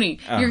Cameron... Hey, Mooney,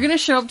 you're gonna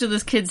show up to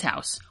this kid's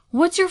house.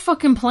 What's your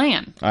fucking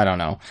plan? I don't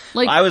know.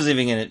 Like, I was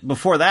living in it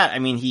before that. I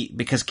mean,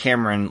 because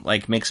Cameron,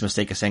 like, makes a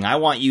mistake of saying, I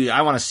want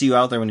to see you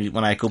out there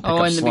when I go pick up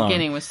Sloane. Oh, in the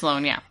beginning with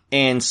Sloane, yeah.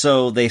 And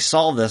so they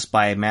solve this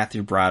by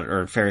Matthew Broderick,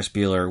 or Ferris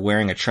Bueller,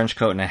 wearing a trench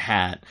coat and a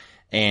hat,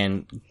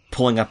 and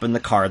pulling up in the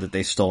car that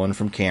they've stolen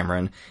from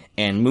Cameron,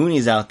 and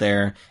Mooney's out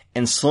there,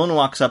 and Sloane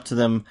walks up to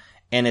them,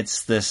 and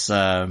it's this,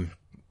 they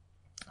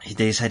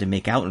just had to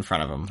make out in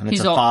front of him. And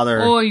it's a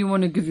father. Oh, you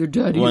want to give your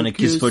daddy Want a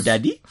kiss for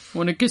daddy?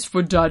 Want a kiss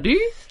for daddy?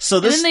 So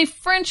this, and then they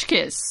French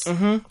kiss.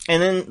 Mm-hmm.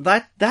 And then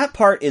that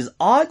part is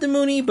odd to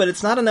Mooney, but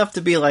it's not enough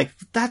to be like,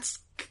 that's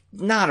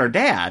not her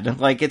dad.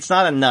 Like, it's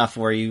not enough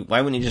why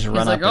wouldn't you just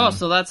run up? It's like,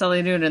 so that's how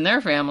they do it in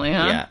their family,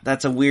 huh? Yeah,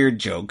 that's a weird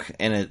joke.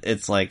 And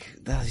it's like,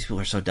 these people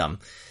are so dumb.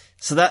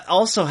 So that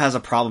also has a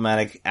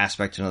problematic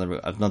aspect to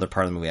another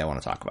part of the movie I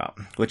want to talk about,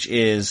 which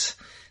is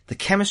the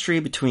chemistry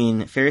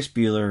between Ferris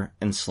Bueller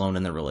and Sloane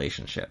in the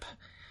relationship.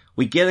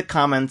 We get a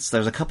comments.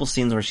 There's a couple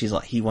scenes where she's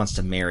like, he wants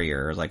to marry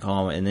her, like,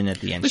 oh, and then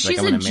at the end, but she's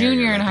like, I'm a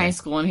junior in her. high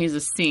school and he's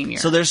a senior.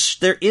 So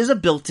there is a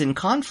built-in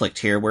conflict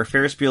here where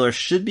Ferris Bueller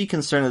should be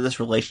concerned that this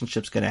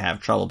relationship's going to have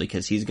trouble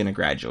because he's going to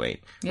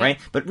graduate, right?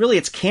 But really,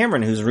 it's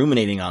Cameron who's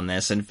ruminating on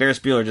this, and Ferris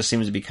Bueller just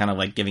seems to be kind of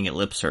like giving it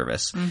lip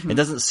service. Mm-hmm. It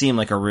doesn't seem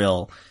like a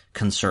real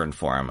concern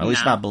for him, at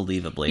least not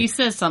believably. He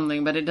says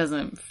something, but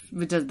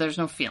there's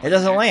no feeling. It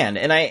doesn't land,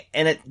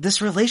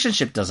 this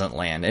relationship doesn't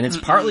land, and it's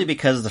partly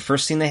because the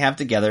first scene they have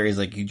together is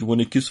like, "You want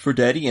a kiss for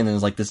daddy?" and then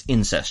it's like this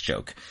incest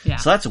joke. Yeah.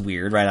 So that's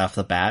weird right off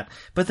the bat.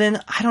 But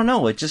then I don't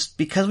know, it just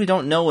because we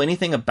don't know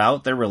anything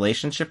about their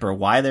relationship or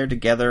why they're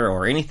together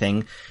or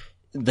anything,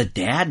 the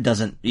dad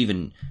doesn't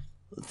even.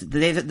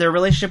 Their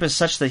relationship is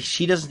such that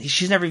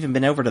she's never even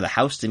been over to the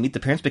house to meet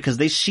the parents because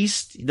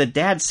the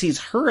dad sees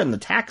her in the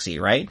taxi,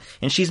 right?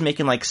 And she's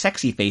making like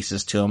sexy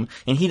faces to him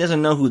and he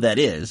doesn't know who that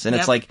is. And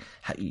it's like,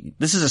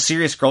 this is a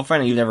serious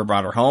girlfriend and you've never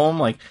brought her home.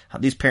 Like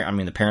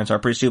the parents are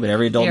pretty stupid.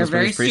 Every adult in this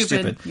movie is pretty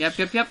stupid.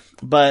 Yep.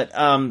 But,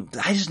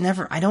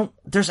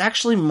 there's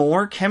actually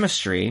more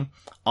chemistry,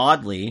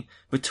 oddly,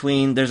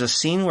 there's a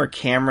scene where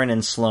Cameron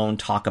and Sloane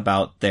talk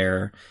about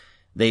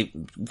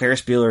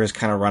Ferris Bueller has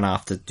kind of run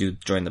off to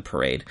join the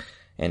parade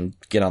and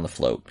get on the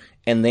float.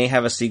 And they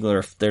have a scene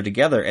where they're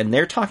together and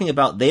they're talking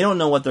about, they don't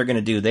know what they're going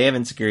to do. They have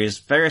insecurities.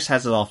 Ferris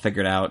has it all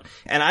figured out.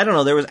 And I don't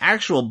know, there was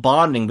actual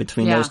bonding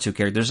between those two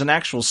characters. There's an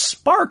actual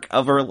spark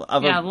of a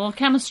little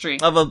chemistry.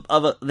 Their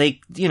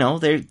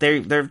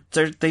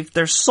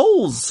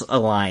souls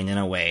align in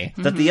a way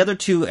that the other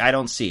two I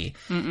don't see.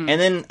 Mm-mm. And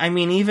then, I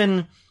mean,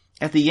 even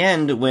at the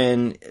end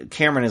when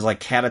Cameron is like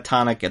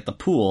catatonic at the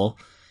pool,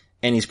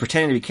 and he's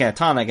pretending to be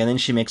catatonic, and then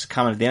she makes a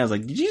comment at the end. I was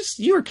like,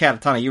 you were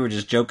catatonic, you were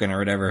just joking or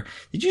whatever.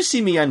 Did you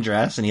see me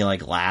undress? And he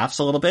like laughs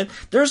a little bit.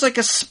 There's like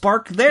a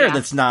spark there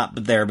that's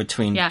not there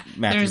between Matthew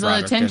there's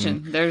Broderick a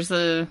tension. There's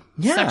a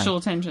sexual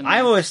tension there.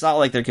 I always thought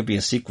like there could be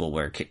a sequel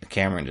where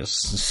Cameron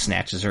just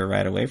snatches her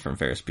right away from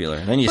Ferris Bueller.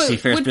 And then you see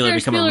Ferris Bueller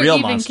become a real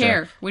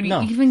monster. Would he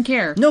even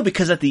care? No,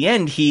 because at the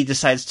end he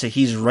decides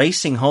he's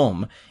racing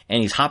home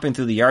and he's hopping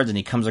through the yards and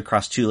he comes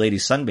across two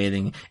ladies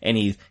sunbathing and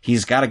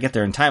he's got to get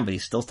there in time, but he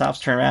still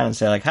stops, turn around and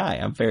say like, "Hi,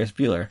 I'm Ferris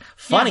Bueller."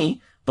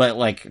 Funny, but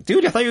like,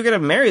 dude, I thought you were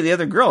going to marry the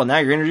other girl. Now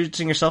you're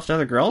introducing yourself to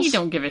other girls? You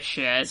don't give a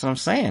shit. That's what I'm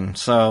saying.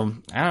 So,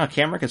 I don't know,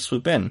 Cameron could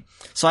swoop in.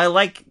 So I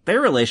like their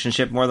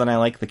relationship more than I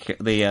like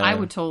the I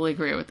would totally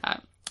agree with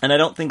that. And I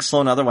don't think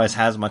Sloane otherwise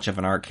has much of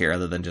an arc here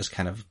other than just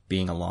kind of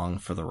being along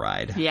for the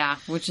ride. Yeah,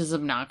 which is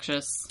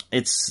obnoxious.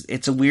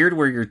 It's a weird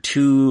where your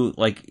two,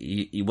 like,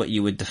 what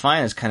you would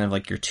define as kind of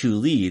like your two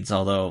leads,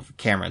 although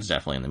Cameron's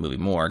definitely in the movie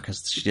more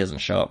because she doesn't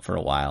show up for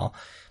a while.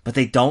 But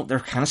they're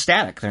kind of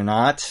static. They're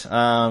not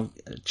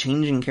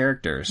changing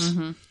characters.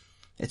 Mm-hmm.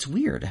 It's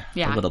weird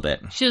a little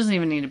bit. She doesn't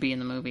even need to be in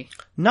the movie.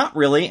 Not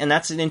really, and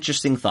that's an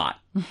interesting thought.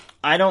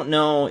 I don't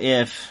know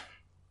if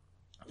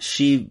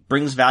she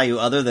brings value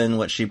other than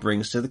what she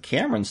brings to the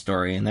Cameron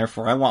story, and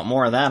therefore I want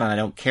more of that, and I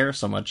don't care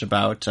so much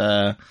about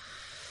her.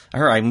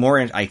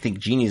 I think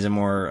Jeannie's a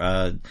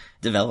more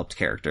developed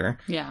character.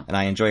 Yeah. And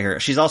I enjoy her.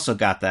 She's also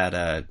got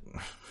that,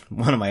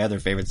 one of my other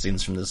favorite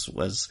scenes from this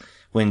was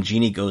when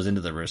Jeannie goes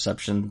into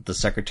the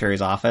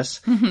secretary's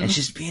office, and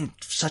she's being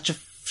she's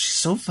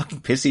so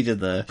fucking pissy to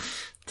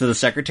the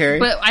secretary.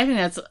 But I think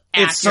that's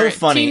accurate. It's so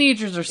funny.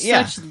 Teenagers are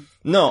such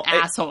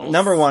assholes.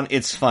 Number one,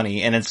 it's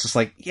funny, and it's just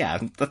like, yeah,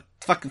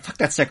 fuck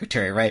that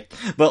secretary, right?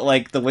 But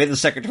like the way the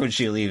secretary, when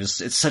she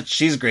leaves,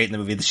 she's great in the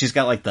movie. She's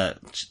got like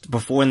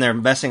before when they're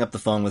messing up the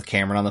phone with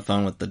Cameron on the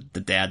phone with the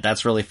dad,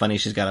 that's really funny.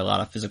 She's got a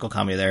lot of physical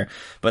comedy there.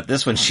 But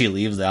this, when she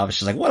leaves the office,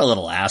 she's like, what a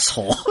little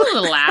asshole. What a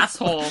little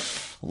asshole.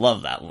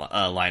 Love that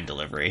line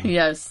delivery.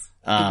 Yes.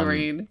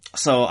 Agreed.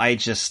 So I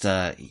just,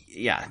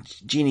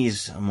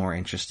 Jeannie's a more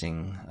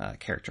interesting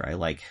character. I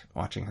like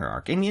watching her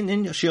arc.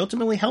 And she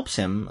ultimately helps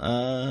him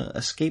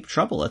escape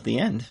trouble at the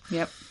end.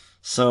 Yep.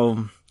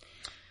 So,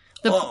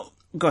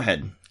 go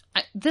ahead.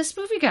 This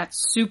movie got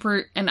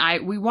super, and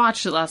we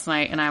watched it last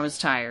night, and I was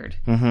tired.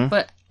 Mm-hmm.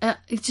 But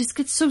it just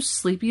gets so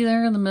sleepy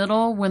there in the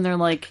middle when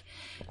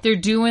they're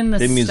doing the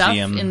stuff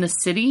museum in the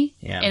city.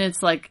 Yeah. And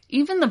it's like,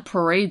 even the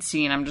parade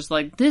scene, I'm just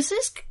like, this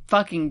is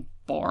fucking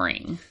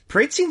boring.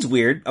 Parade scene's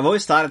weird. I've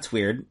always thought it's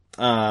weird.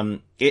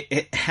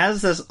 It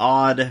has this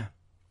odd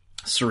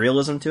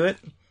surrealism to it,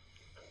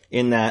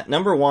 in that,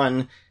 number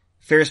one,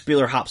 Ferris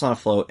Bueller hops on a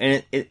float,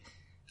 and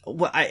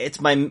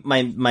it's my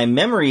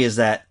memory is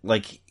that,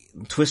 like,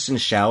 Twist and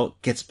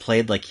Shout gets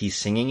played like he's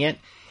singing it,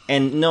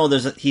 and no,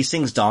 he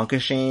sings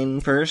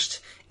Donkashane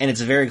first, and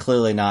it's very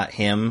clearly not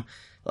him.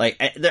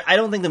 Like, I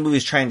don't think the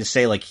movie's trying to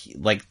say, like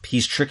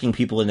he's tricking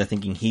people into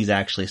thinking he's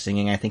actually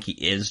singing. I think he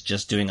is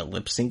just doing a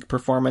lip sync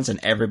performance, and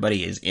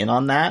everybody is in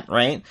on that,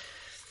 right?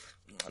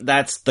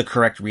 That's the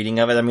correct reading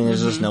of it. I mean,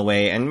 there's just no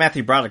way. And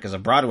Matthew Broderick is a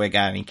Broadway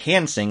guy, and he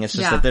can sing. It's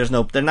just that it's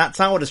not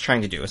what it's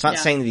trying to do. It's not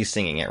saying that he's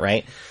singing it,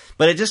 right?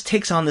 But it just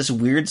takes on this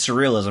weird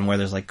surrealism where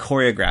there's like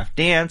choreographed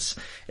dance.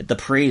 The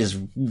parade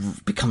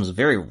becomes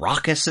very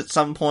raucous at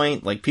some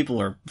point. Like,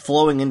 people are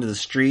flowing into the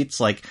streets.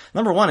 Like,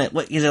 number one,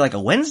 what is it, like a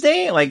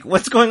Wednesday? Like,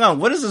 what's going on?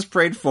 What is this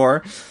parade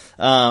for?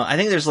 I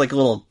think there's like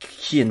little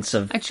hints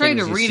of. I tried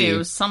to read it. It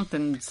was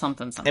something.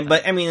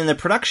 But I mean, in the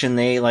production,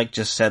 they like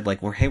just said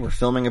like, we're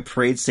filming a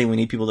parade scene. We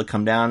need people to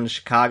come down to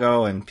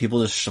Chicago, and a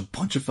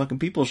bunch of fucking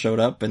people showed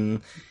up,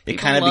 and it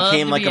kind of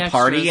became like a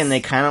party, and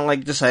they kind of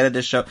like decided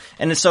to show.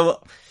 And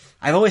so,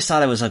 I've always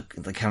thought it was like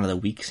kind of the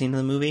weak scene of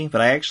the movie,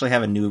 but I actually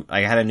had a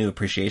new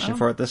appreciation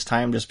for it this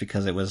time, just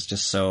because it was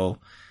just so,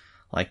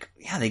 like,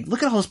 they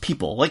look at all those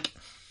people. Like,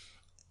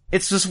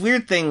 it's this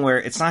weird thing where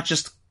it's not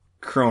just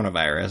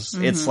coronavirus.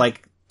 Mm-hmm. It's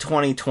like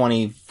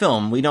 2020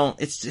 film.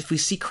 If we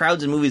see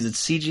crowds in movies, it's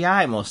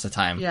CGI most of the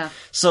time. Yeah.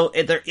 So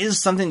there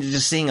is something to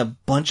just seeing a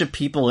bunch of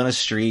people in a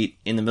street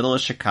in the middle of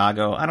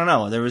Chicago. I don't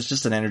know. There was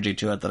just an energy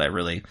to it that I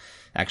really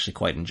actually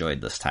quite enjoyed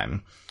this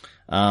time.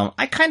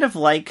 I kind of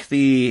like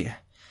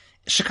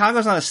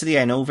Chicago's not a city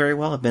I know very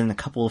well. I've been a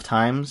couple of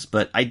times,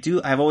 but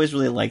I've always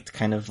really liked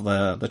kind of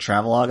the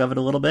travelogue of it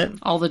a little bit.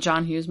 All the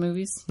John Hughes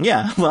movies?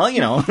 Yeah, well,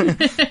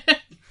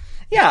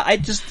 yeah, I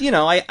just,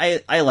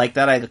 I like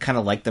that. I kind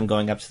of like them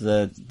going up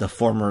to the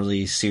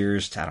formerly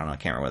Sears, I don't know, I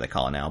can't remember what they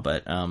call it now,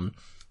 but,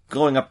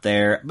 going up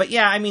there. But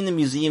yeah, I mean, the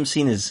museum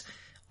scene is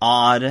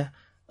odd.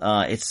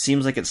 It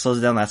seems like it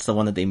slows down. That's the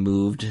one that they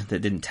moved that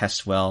didn't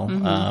test well.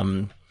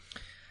 Mm-hmm.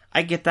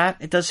 I get that.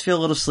 It does feel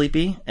a little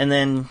sleepy. And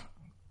then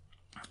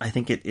I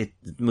think the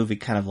movie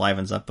kind of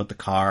livens up with the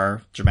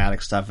car,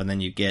 dramatic stuff, and then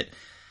you get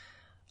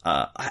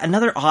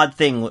another odd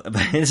thing.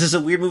 This is a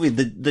weird movie.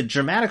 The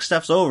dramatic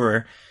stuff's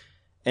over,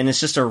 and it's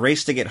just a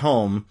race to get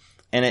home.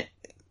 And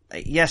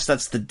yes,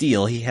 that's the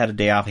deal. He had a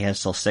day off. He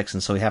has till 6,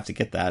 and so we have to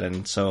get that.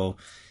 And so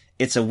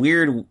it's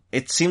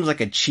it seems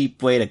like a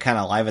cheap way to kind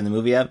of liven the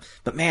movie up,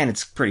 but man,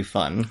 it's pretty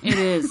fun. It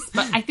is.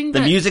 But I think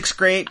the music's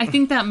great. I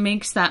think that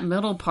makes that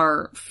middle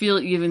part feel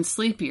even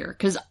sleepier,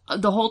 because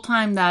the whole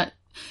time that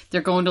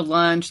they're going to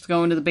lunch, they're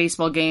going to the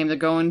baseball game,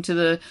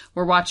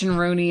 we're watching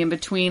Rooney in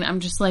between, I'm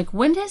just like,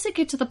 when does it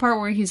get to the part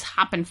where he's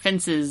hopping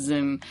fences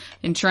and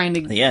trying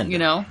to, the end.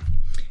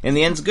 And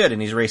the end's good,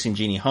 and he's racing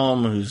Jeannie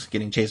home, who's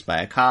getting chased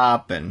by a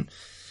cop, and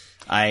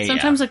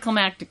sometimes a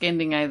climactic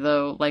ending,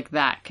 though, like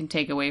that can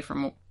take away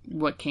from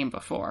what came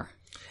before.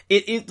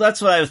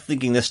 That's what I was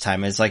thinking this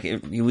time, is like,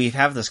 we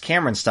have this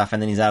Cameron stuff,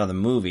 and then he's out of the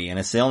movie, and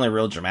it's the only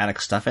real dramatic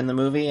stuff in the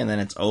movie, and then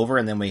it's over,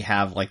 and then we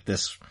have like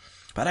this.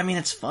 But I mean,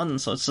 it's fun,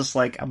 so it's just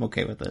like, I'm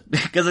okay with it.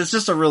 Because it's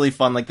just a really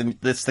fun, like,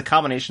 it's the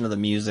combination of the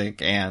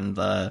music and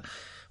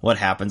what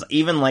happens.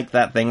 Even like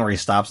that thing where he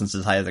stops and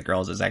says hi to the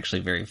girls is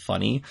actually very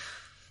funny.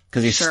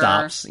 Because he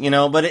stops,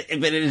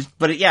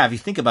 but yeah, if you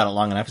think about it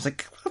long enough, it's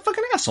like, what a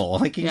fucking asshole.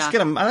 Like, he's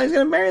gonna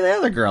marry the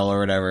other girl or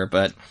whatever,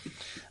 but,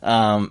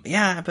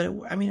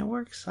 it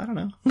works. I don't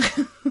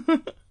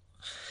know.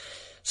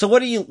 So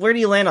where do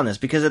you land on this?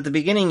 Because at the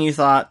beginning you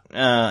thought,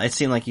 it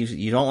seemed like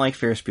you don't like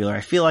Ferris Bueller.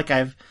 I feel like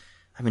I've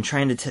been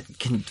trying to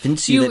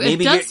convince you that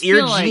maybe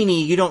you're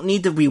Jeannie. You don't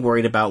need to be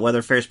worried about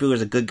whether Ferris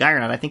Bueller's a good guy or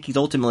not. I think he's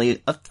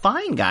ultimately a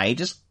fine guy. He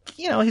just,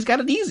 he's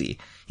got it easy.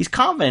 He's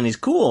confident. He's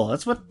cool.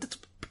 That's what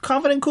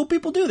confident, cool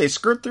people do. They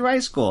skirt through high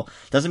school.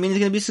 Doesn't mean he's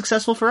going to be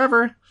successful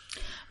forever.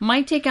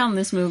 My take on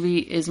this movie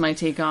is my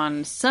take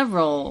on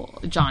several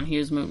John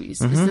Hughes movies,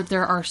 is that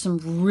there are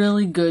some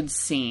really good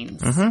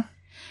scenes.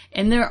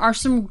 And there are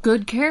some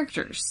good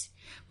characters.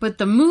 But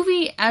the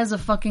movie as a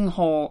fucking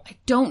whole, I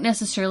don't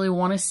necessarily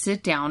want to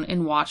sit down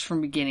and watch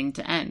from beginning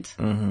to end.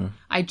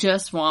 I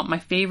just want my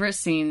favorite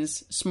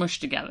scenes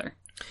smushed together.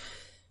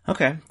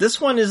 Okay.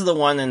 This one is the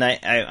one, and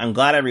I'm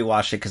glad I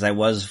rewatched it because I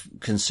was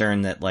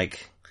concerned that,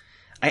 like,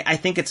 I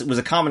think it was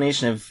a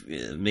combination of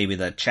maybe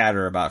the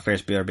chatter about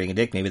Ferris Bueller being a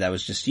dick. Maybe that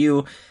was just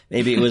you.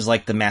 Maybe it was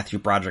like the Matthew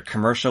Broderick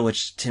commercial,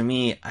 which to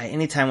me,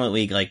 anytime that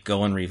we like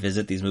go and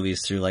revisit these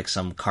movies through like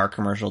some car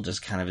commercial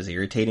just kind of is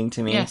irritating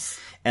to me. Yes.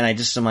 And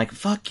I'm like,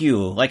 fuck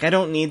you. Like, I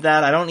don't need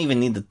that. I don't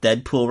even need the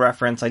Deadpool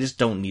reference. I just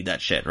don't need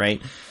that shit,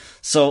 right?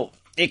 So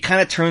it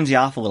kind of turns you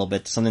off a little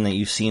bit to something that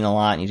you've seen a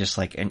lot, and you just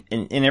like, and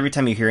every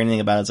time you hear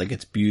anything about it, it's like,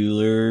 it's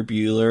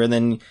Bueller, and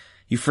then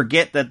you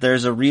forget that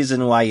there's a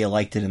reason why you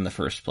liked it in the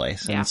first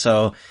place. Yeah. And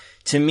so,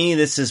 to me,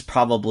 this is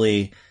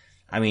probably,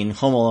 I mean,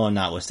 Home Alone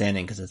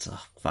notwithstanding, because it's a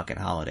fucking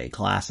holiday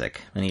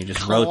classic, and you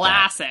just wrote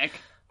that. Classic.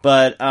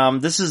 But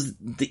this is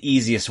the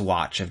easiest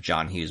watch of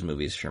John Hughes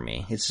movies for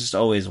me. It's just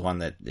always one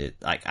that,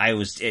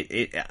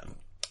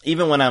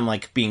 even when I'm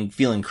like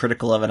feeling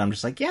critical of it, I'm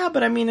just like, yeah,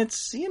 but I mean,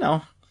 it's,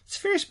 it's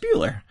Ferris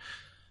Bueller.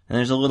 And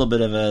there's a little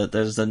bit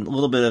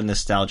of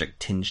nostalgic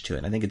tinge to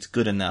it. I think it's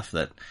good enough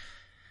that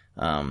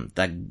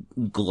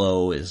that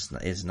glow is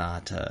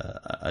not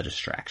a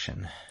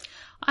distraction.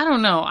 I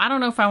don't know. I don't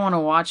know if I want to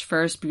watch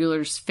Ferris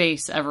Bueller's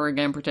face ever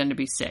again pretend to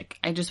be sick.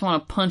 I just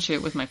want to punch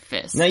it with my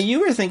fist. Now,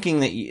 you were thinking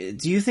that...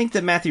 do you think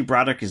that Matthew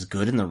Broderick is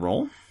good in the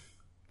role?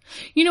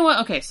 You know what?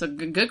 Okay, so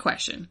good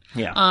question.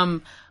 Yeah.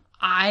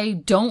 I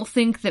don't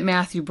think that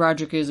Matthew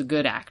Broderick is a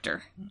good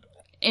actor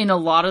in a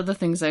lot of the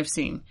things I've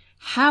seen.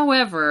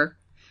 However,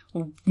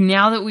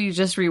 now that we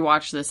just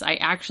rewatched this, I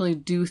actually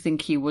do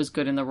think he was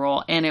good in the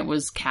role, and it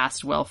was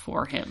cast well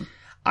for him.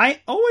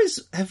 I always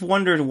have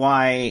wondered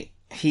why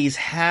he's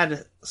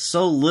had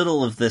so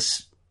little of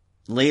this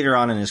later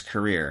on in his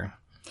career.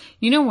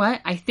 You know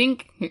what? I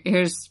think,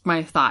 here's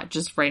my thought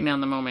just right now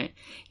in the moment.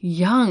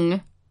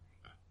 Young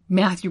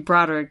Matthew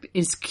Broderick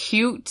is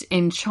cute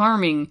and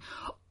charming.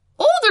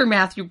 Older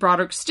Matthew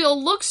Broderick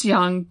still looks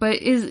young, but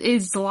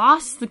is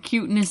lost the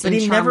cuteness and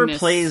charmness. But he never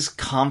plays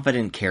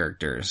confident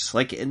characters.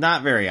 Like,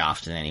 not very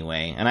often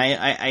anyway.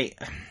 And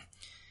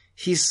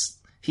he's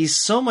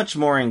so much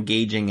more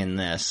engaging in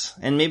this.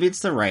 And maybe it's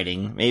the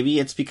writing. Maybe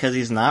it's because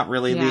he's not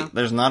really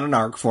there's not an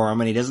arc for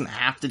him and he doesn't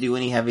have to do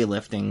any heavy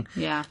lifting.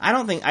 Yeah.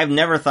 I've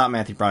never thought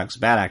Matthew Broderick's a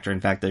bad actor.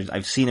 In fact,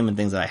 I've seen him in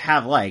things that I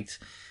have liked.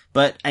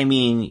 But, I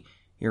mean,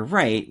 you're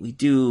right. We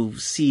do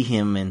see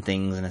him in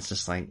things and it's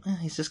just like,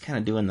 he's just kind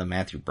of doing the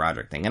Matthew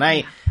Broderick thing. And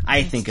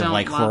I think of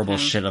like horrible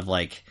shit of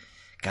like,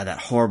 God, that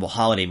horrible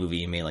holiday movie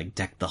you made, like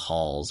Deck the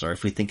Halls, or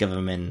if we think of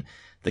him in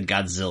the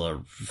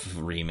Godzilla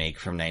remake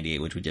from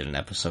 98, which we did an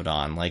episode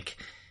on, like,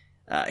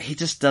 he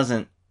just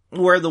doesn't,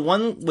 where the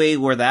one way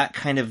where that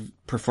kind of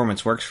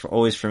performance works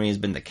always for me has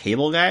been The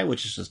Cable Guy,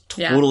 which is just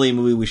totally a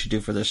movie we should do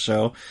for this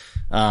show,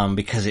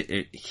 because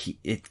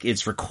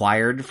it's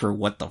required for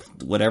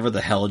whatever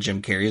the hell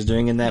Jim Carrey is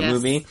doing in that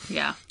movie.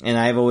 Yeah. And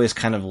I've always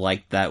kind of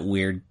liked that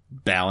weird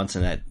balance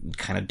in that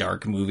kind of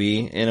dark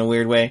movie in a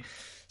weird way.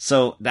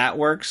 So that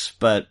works,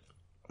 but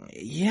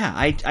yeah,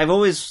 I've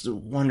always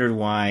wondered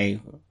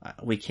why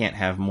we can't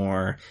have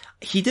more.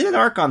 He did an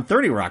arc on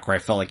 30 Rock where I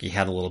felt like he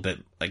had a little bit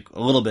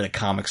of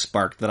comic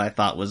spark that I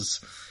thought was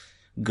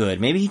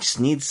good. Maybe he just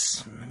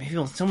needs,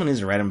 someone needs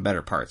to write him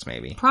better parts,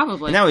 maybe.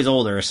 Probably. And now he's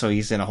older, so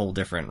he's in a whole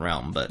different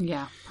realm, but.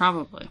 Yeah,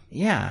 probably.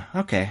 Yeah,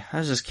 okay. I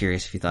was just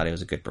curious if you thought it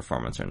was a good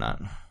performance or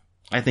not.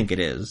 I think it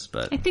is,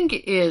 but... I think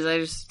it is. I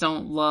just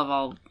don't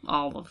love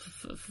all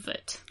of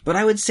it. But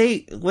I would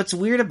say what's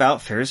weird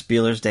about Ferris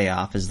Bueller's Day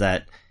Off is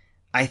that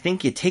I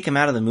think you take him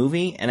out of the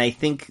movie, and I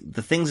think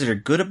the things that are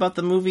good about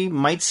the movie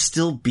might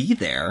still be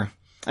there.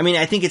 I mean,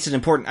 I think it's an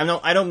important...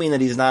 I don't mean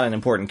that he's not an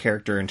important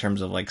character in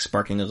terms of, like,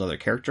 sparking those other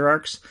character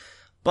arcs,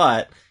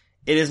 but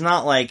it is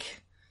not like...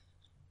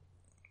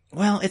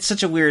 Well, it's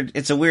a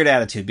weird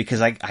attitude,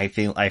 because I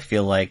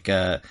feel like,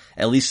 at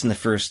least in the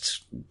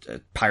first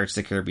Pirates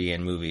of the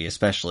Caribbean movie,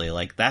 especially,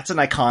 like, that's an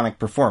iconic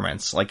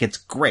performance. Like, it's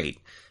great.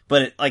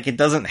 But it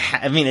doesn't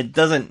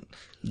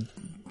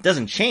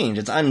change.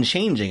 It's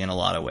unchanging in a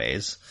lot of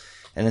ways.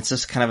 And it's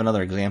just kind of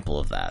another example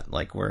of that.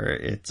 Like, where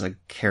it's a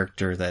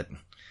character that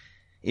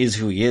is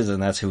who he is,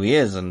 and that's who he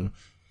is, and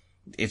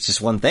it's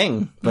just one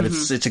thing. But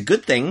it's a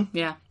good thing.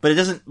 Yeah. But it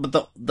doesn't, but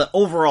the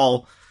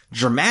overall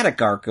dramatic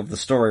arc of the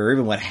story, or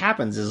even what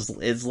happens, is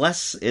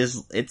less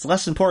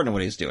important than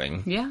what he's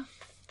doing. Yeah.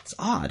 It's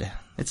odd.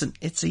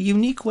 It's a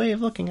unique way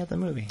of looking at the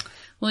movie.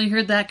 Well, you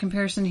heard that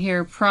comparison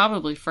here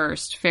probably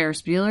first.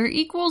 Ferris Bueller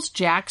equals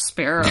Jack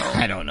Sparrow.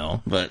 I don't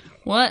know, but...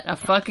 What a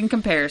fucking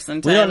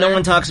comparison, Tyler. No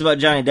one talks about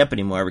Johnny Depp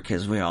anymore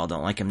because we all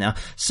don't like him now.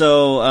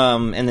 So,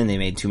 and then they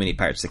made too many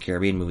Pirates of the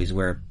Caribbean movies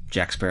where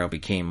Jack Sparrow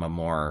became a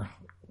more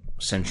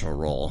central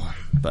role.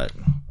 But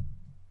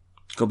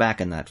go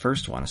back in that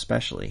first one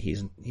especially,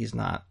 he's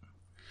not...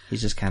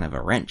 He's just kind of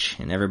a wrench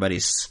in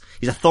everybody's...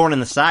 He's a thorn in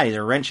the side. He's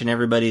a wrench in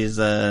everybody's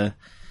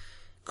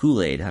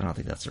Kool-Aid. I don't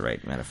think that's the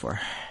right metaphor.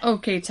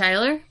 Okay,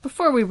 Tyler,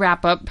 before we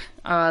wrap up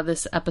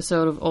this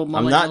episode of Old Millennials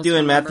I'm not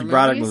doing Remember Matthew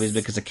Broderick movies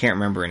because I can't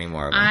remember any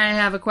more of them. I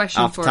have a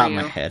question off for the top you.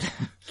 of my head.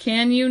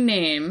 Can you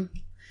name,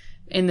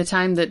 in the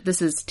time that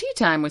this is tea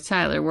time with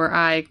Tyler, where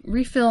I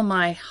refill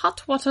my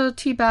hot water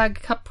tea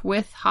bag cup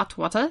with hot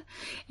water,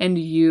 and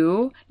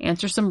you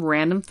answer some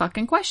random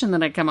fucking question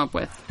that I come up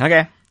with.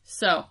 Okay.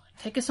 So,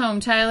 take us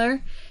home,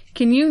 Tyler.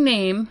 Can you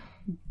name,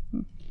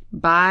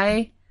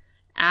 by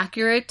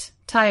accurate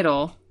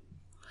title,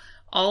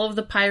 all of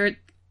the Pirates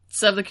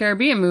of the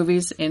Caribbean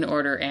movies in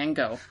order, and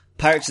go?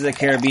 Pirates of the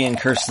Caribbean,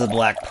 Curse of the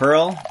Black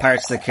Pearl.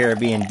 Pirates of the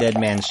Caribbean, Dead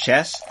Man's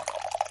Chest.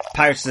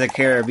 Pirates of the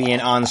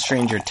Caribbean, On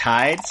Stranger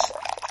Tides.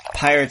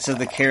 Pirates of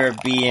the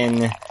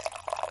Caribbean...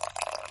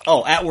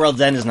 Oh, At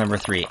World's End is number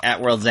 3. At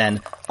World's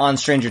End. On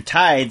Stranger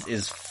Tides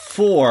is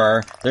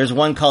 4. There's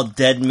one called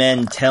Dead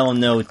Men Tell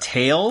No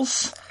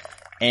Tales.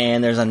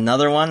 And there's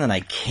another one that I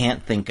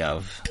can't think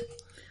of.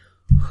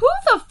 Who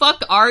the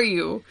fuck are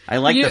you? I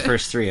like the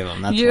first 3 of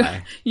them, that's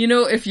why. You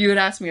know, if you had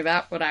asked me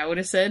that, what I would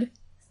have said?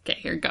 Okay,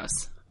 here it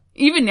goes.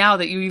 Even now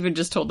that you even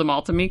just told them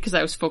all to me, because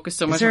I was focused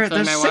so much on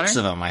filling my water. There's 6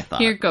 of them, I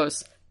thought. Here it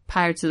goes.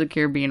 Pirates of the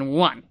Caribbean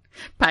 1.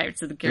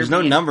 Pirates of the Caribbean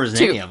There's no numbers in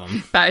 2. any of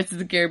them. Pirates of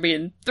the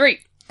Caribbean 3.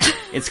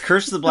 It's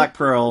Curse of the Black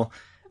Pearl,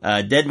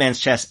 Dead Man's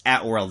Chest,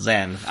 At World's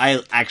End.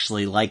 I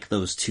actually like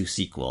those 2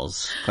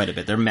 sequels quite a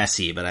bit. They're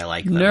messy, but I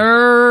like them.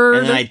 Nerd!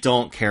 And then I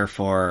don't care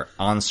for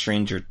On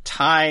Stranger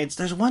Tides.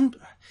 There's one...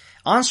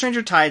 On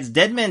Stranger Tides,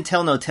 Dead Men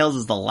Tell No Tales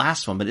is the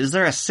last one, but is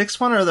there a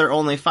 6th one or are there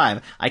only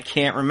 5? I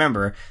can't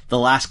remember. The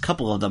last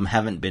couple of them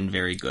haven't been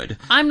very good.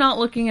 I'm not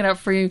looking it up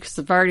for you because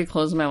I've already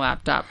closed my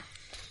laptop.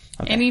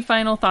 Okay. Any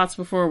final thoughts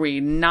before we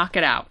knock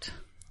it out?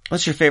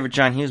 What's your favorite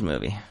John Hughes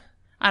movie?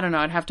 I don't know.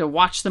 I'd have to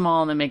watch them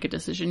all and then make a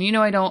decision. You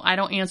know, I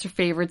don't answer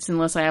favorites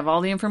unless I have all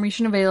the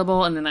information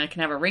available, and then I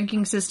can have a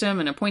ranking system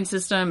and a point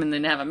system, and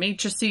then have a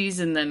matrices,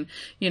 and then,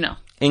 you know.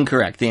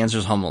 Incorrect. The answer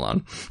is Home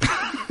Alone.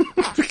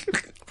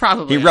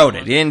 Probably. He wrote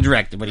it. He didn't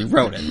direct it, but he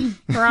wrote it.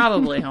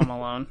 Probably Home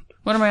Alone.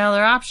 What are my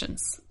other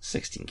options?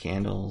 16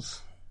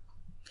 Candles.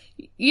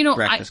 You know,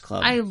 Breakfast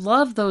Club. I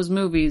love those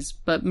movies,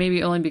 but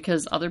maybe only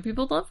because other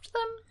people loved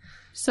them.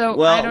 So,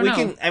 well, I don't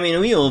know.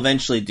 We will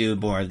eventually do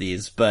more of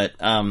these, but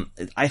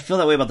I feel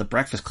that way about The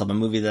Breakfast Club, a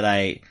movie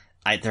that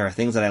there are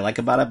things that I like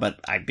about it, but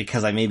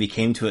because I maybe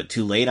came to it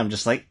too late, I'm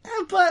just like,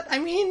 but I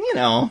mean, you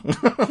know,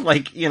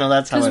 like, you know,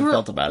 that's how I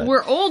felt about it.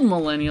 We're old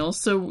millennials,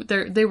 so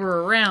they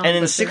were around. And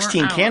in but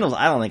 16 Candles,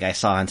 I don't think I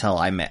saw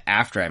until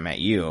after I met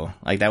you.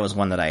 Like, that was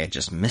one that I had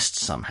just missed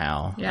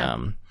somehow. Yeah.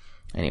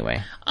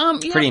 Anyway.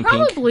 Pretty in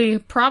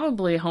Pink.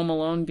 Probably Home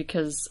Alone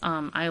because,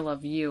 I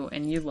love you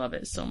and you love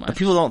it so much. But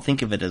people don't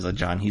think of it as a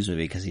John Hughes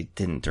movie because he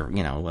didn't,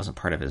 it wasn't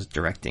part of his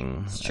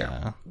directing. It's true.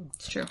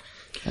 It's true.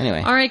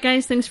 Anyway. All right,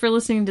 guys. Thanks for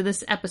listening to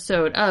this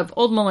episode of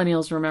Old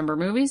Millennials Remember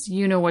Movies.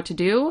 You know what to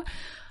do.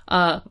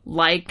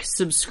 Like,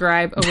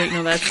 subscribe. Oh, wait,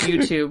 no, that's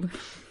YouTube.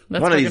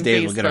 That's one of these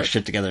days Facebook. we'll get our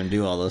shit together and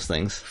do all those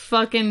things.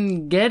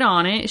 Fucking get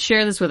on it.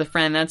 Share this with a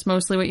friend. That's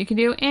mostly what you can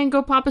do. And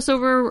go pop us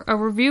over a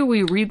review.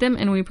 We read them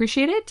and we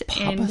appreciate it.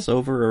 Pop us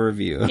over a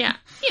review. Yeah,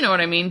 you know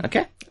what I mean.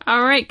 Okay.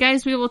 All right,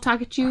 guys. We will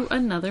talk at you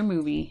another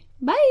movie.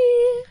 Bye.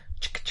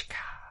 Chicka chicka.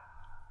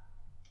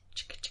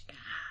 Chicka chicka.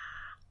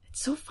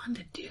 It's so fun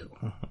to do.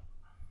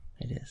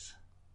 It is.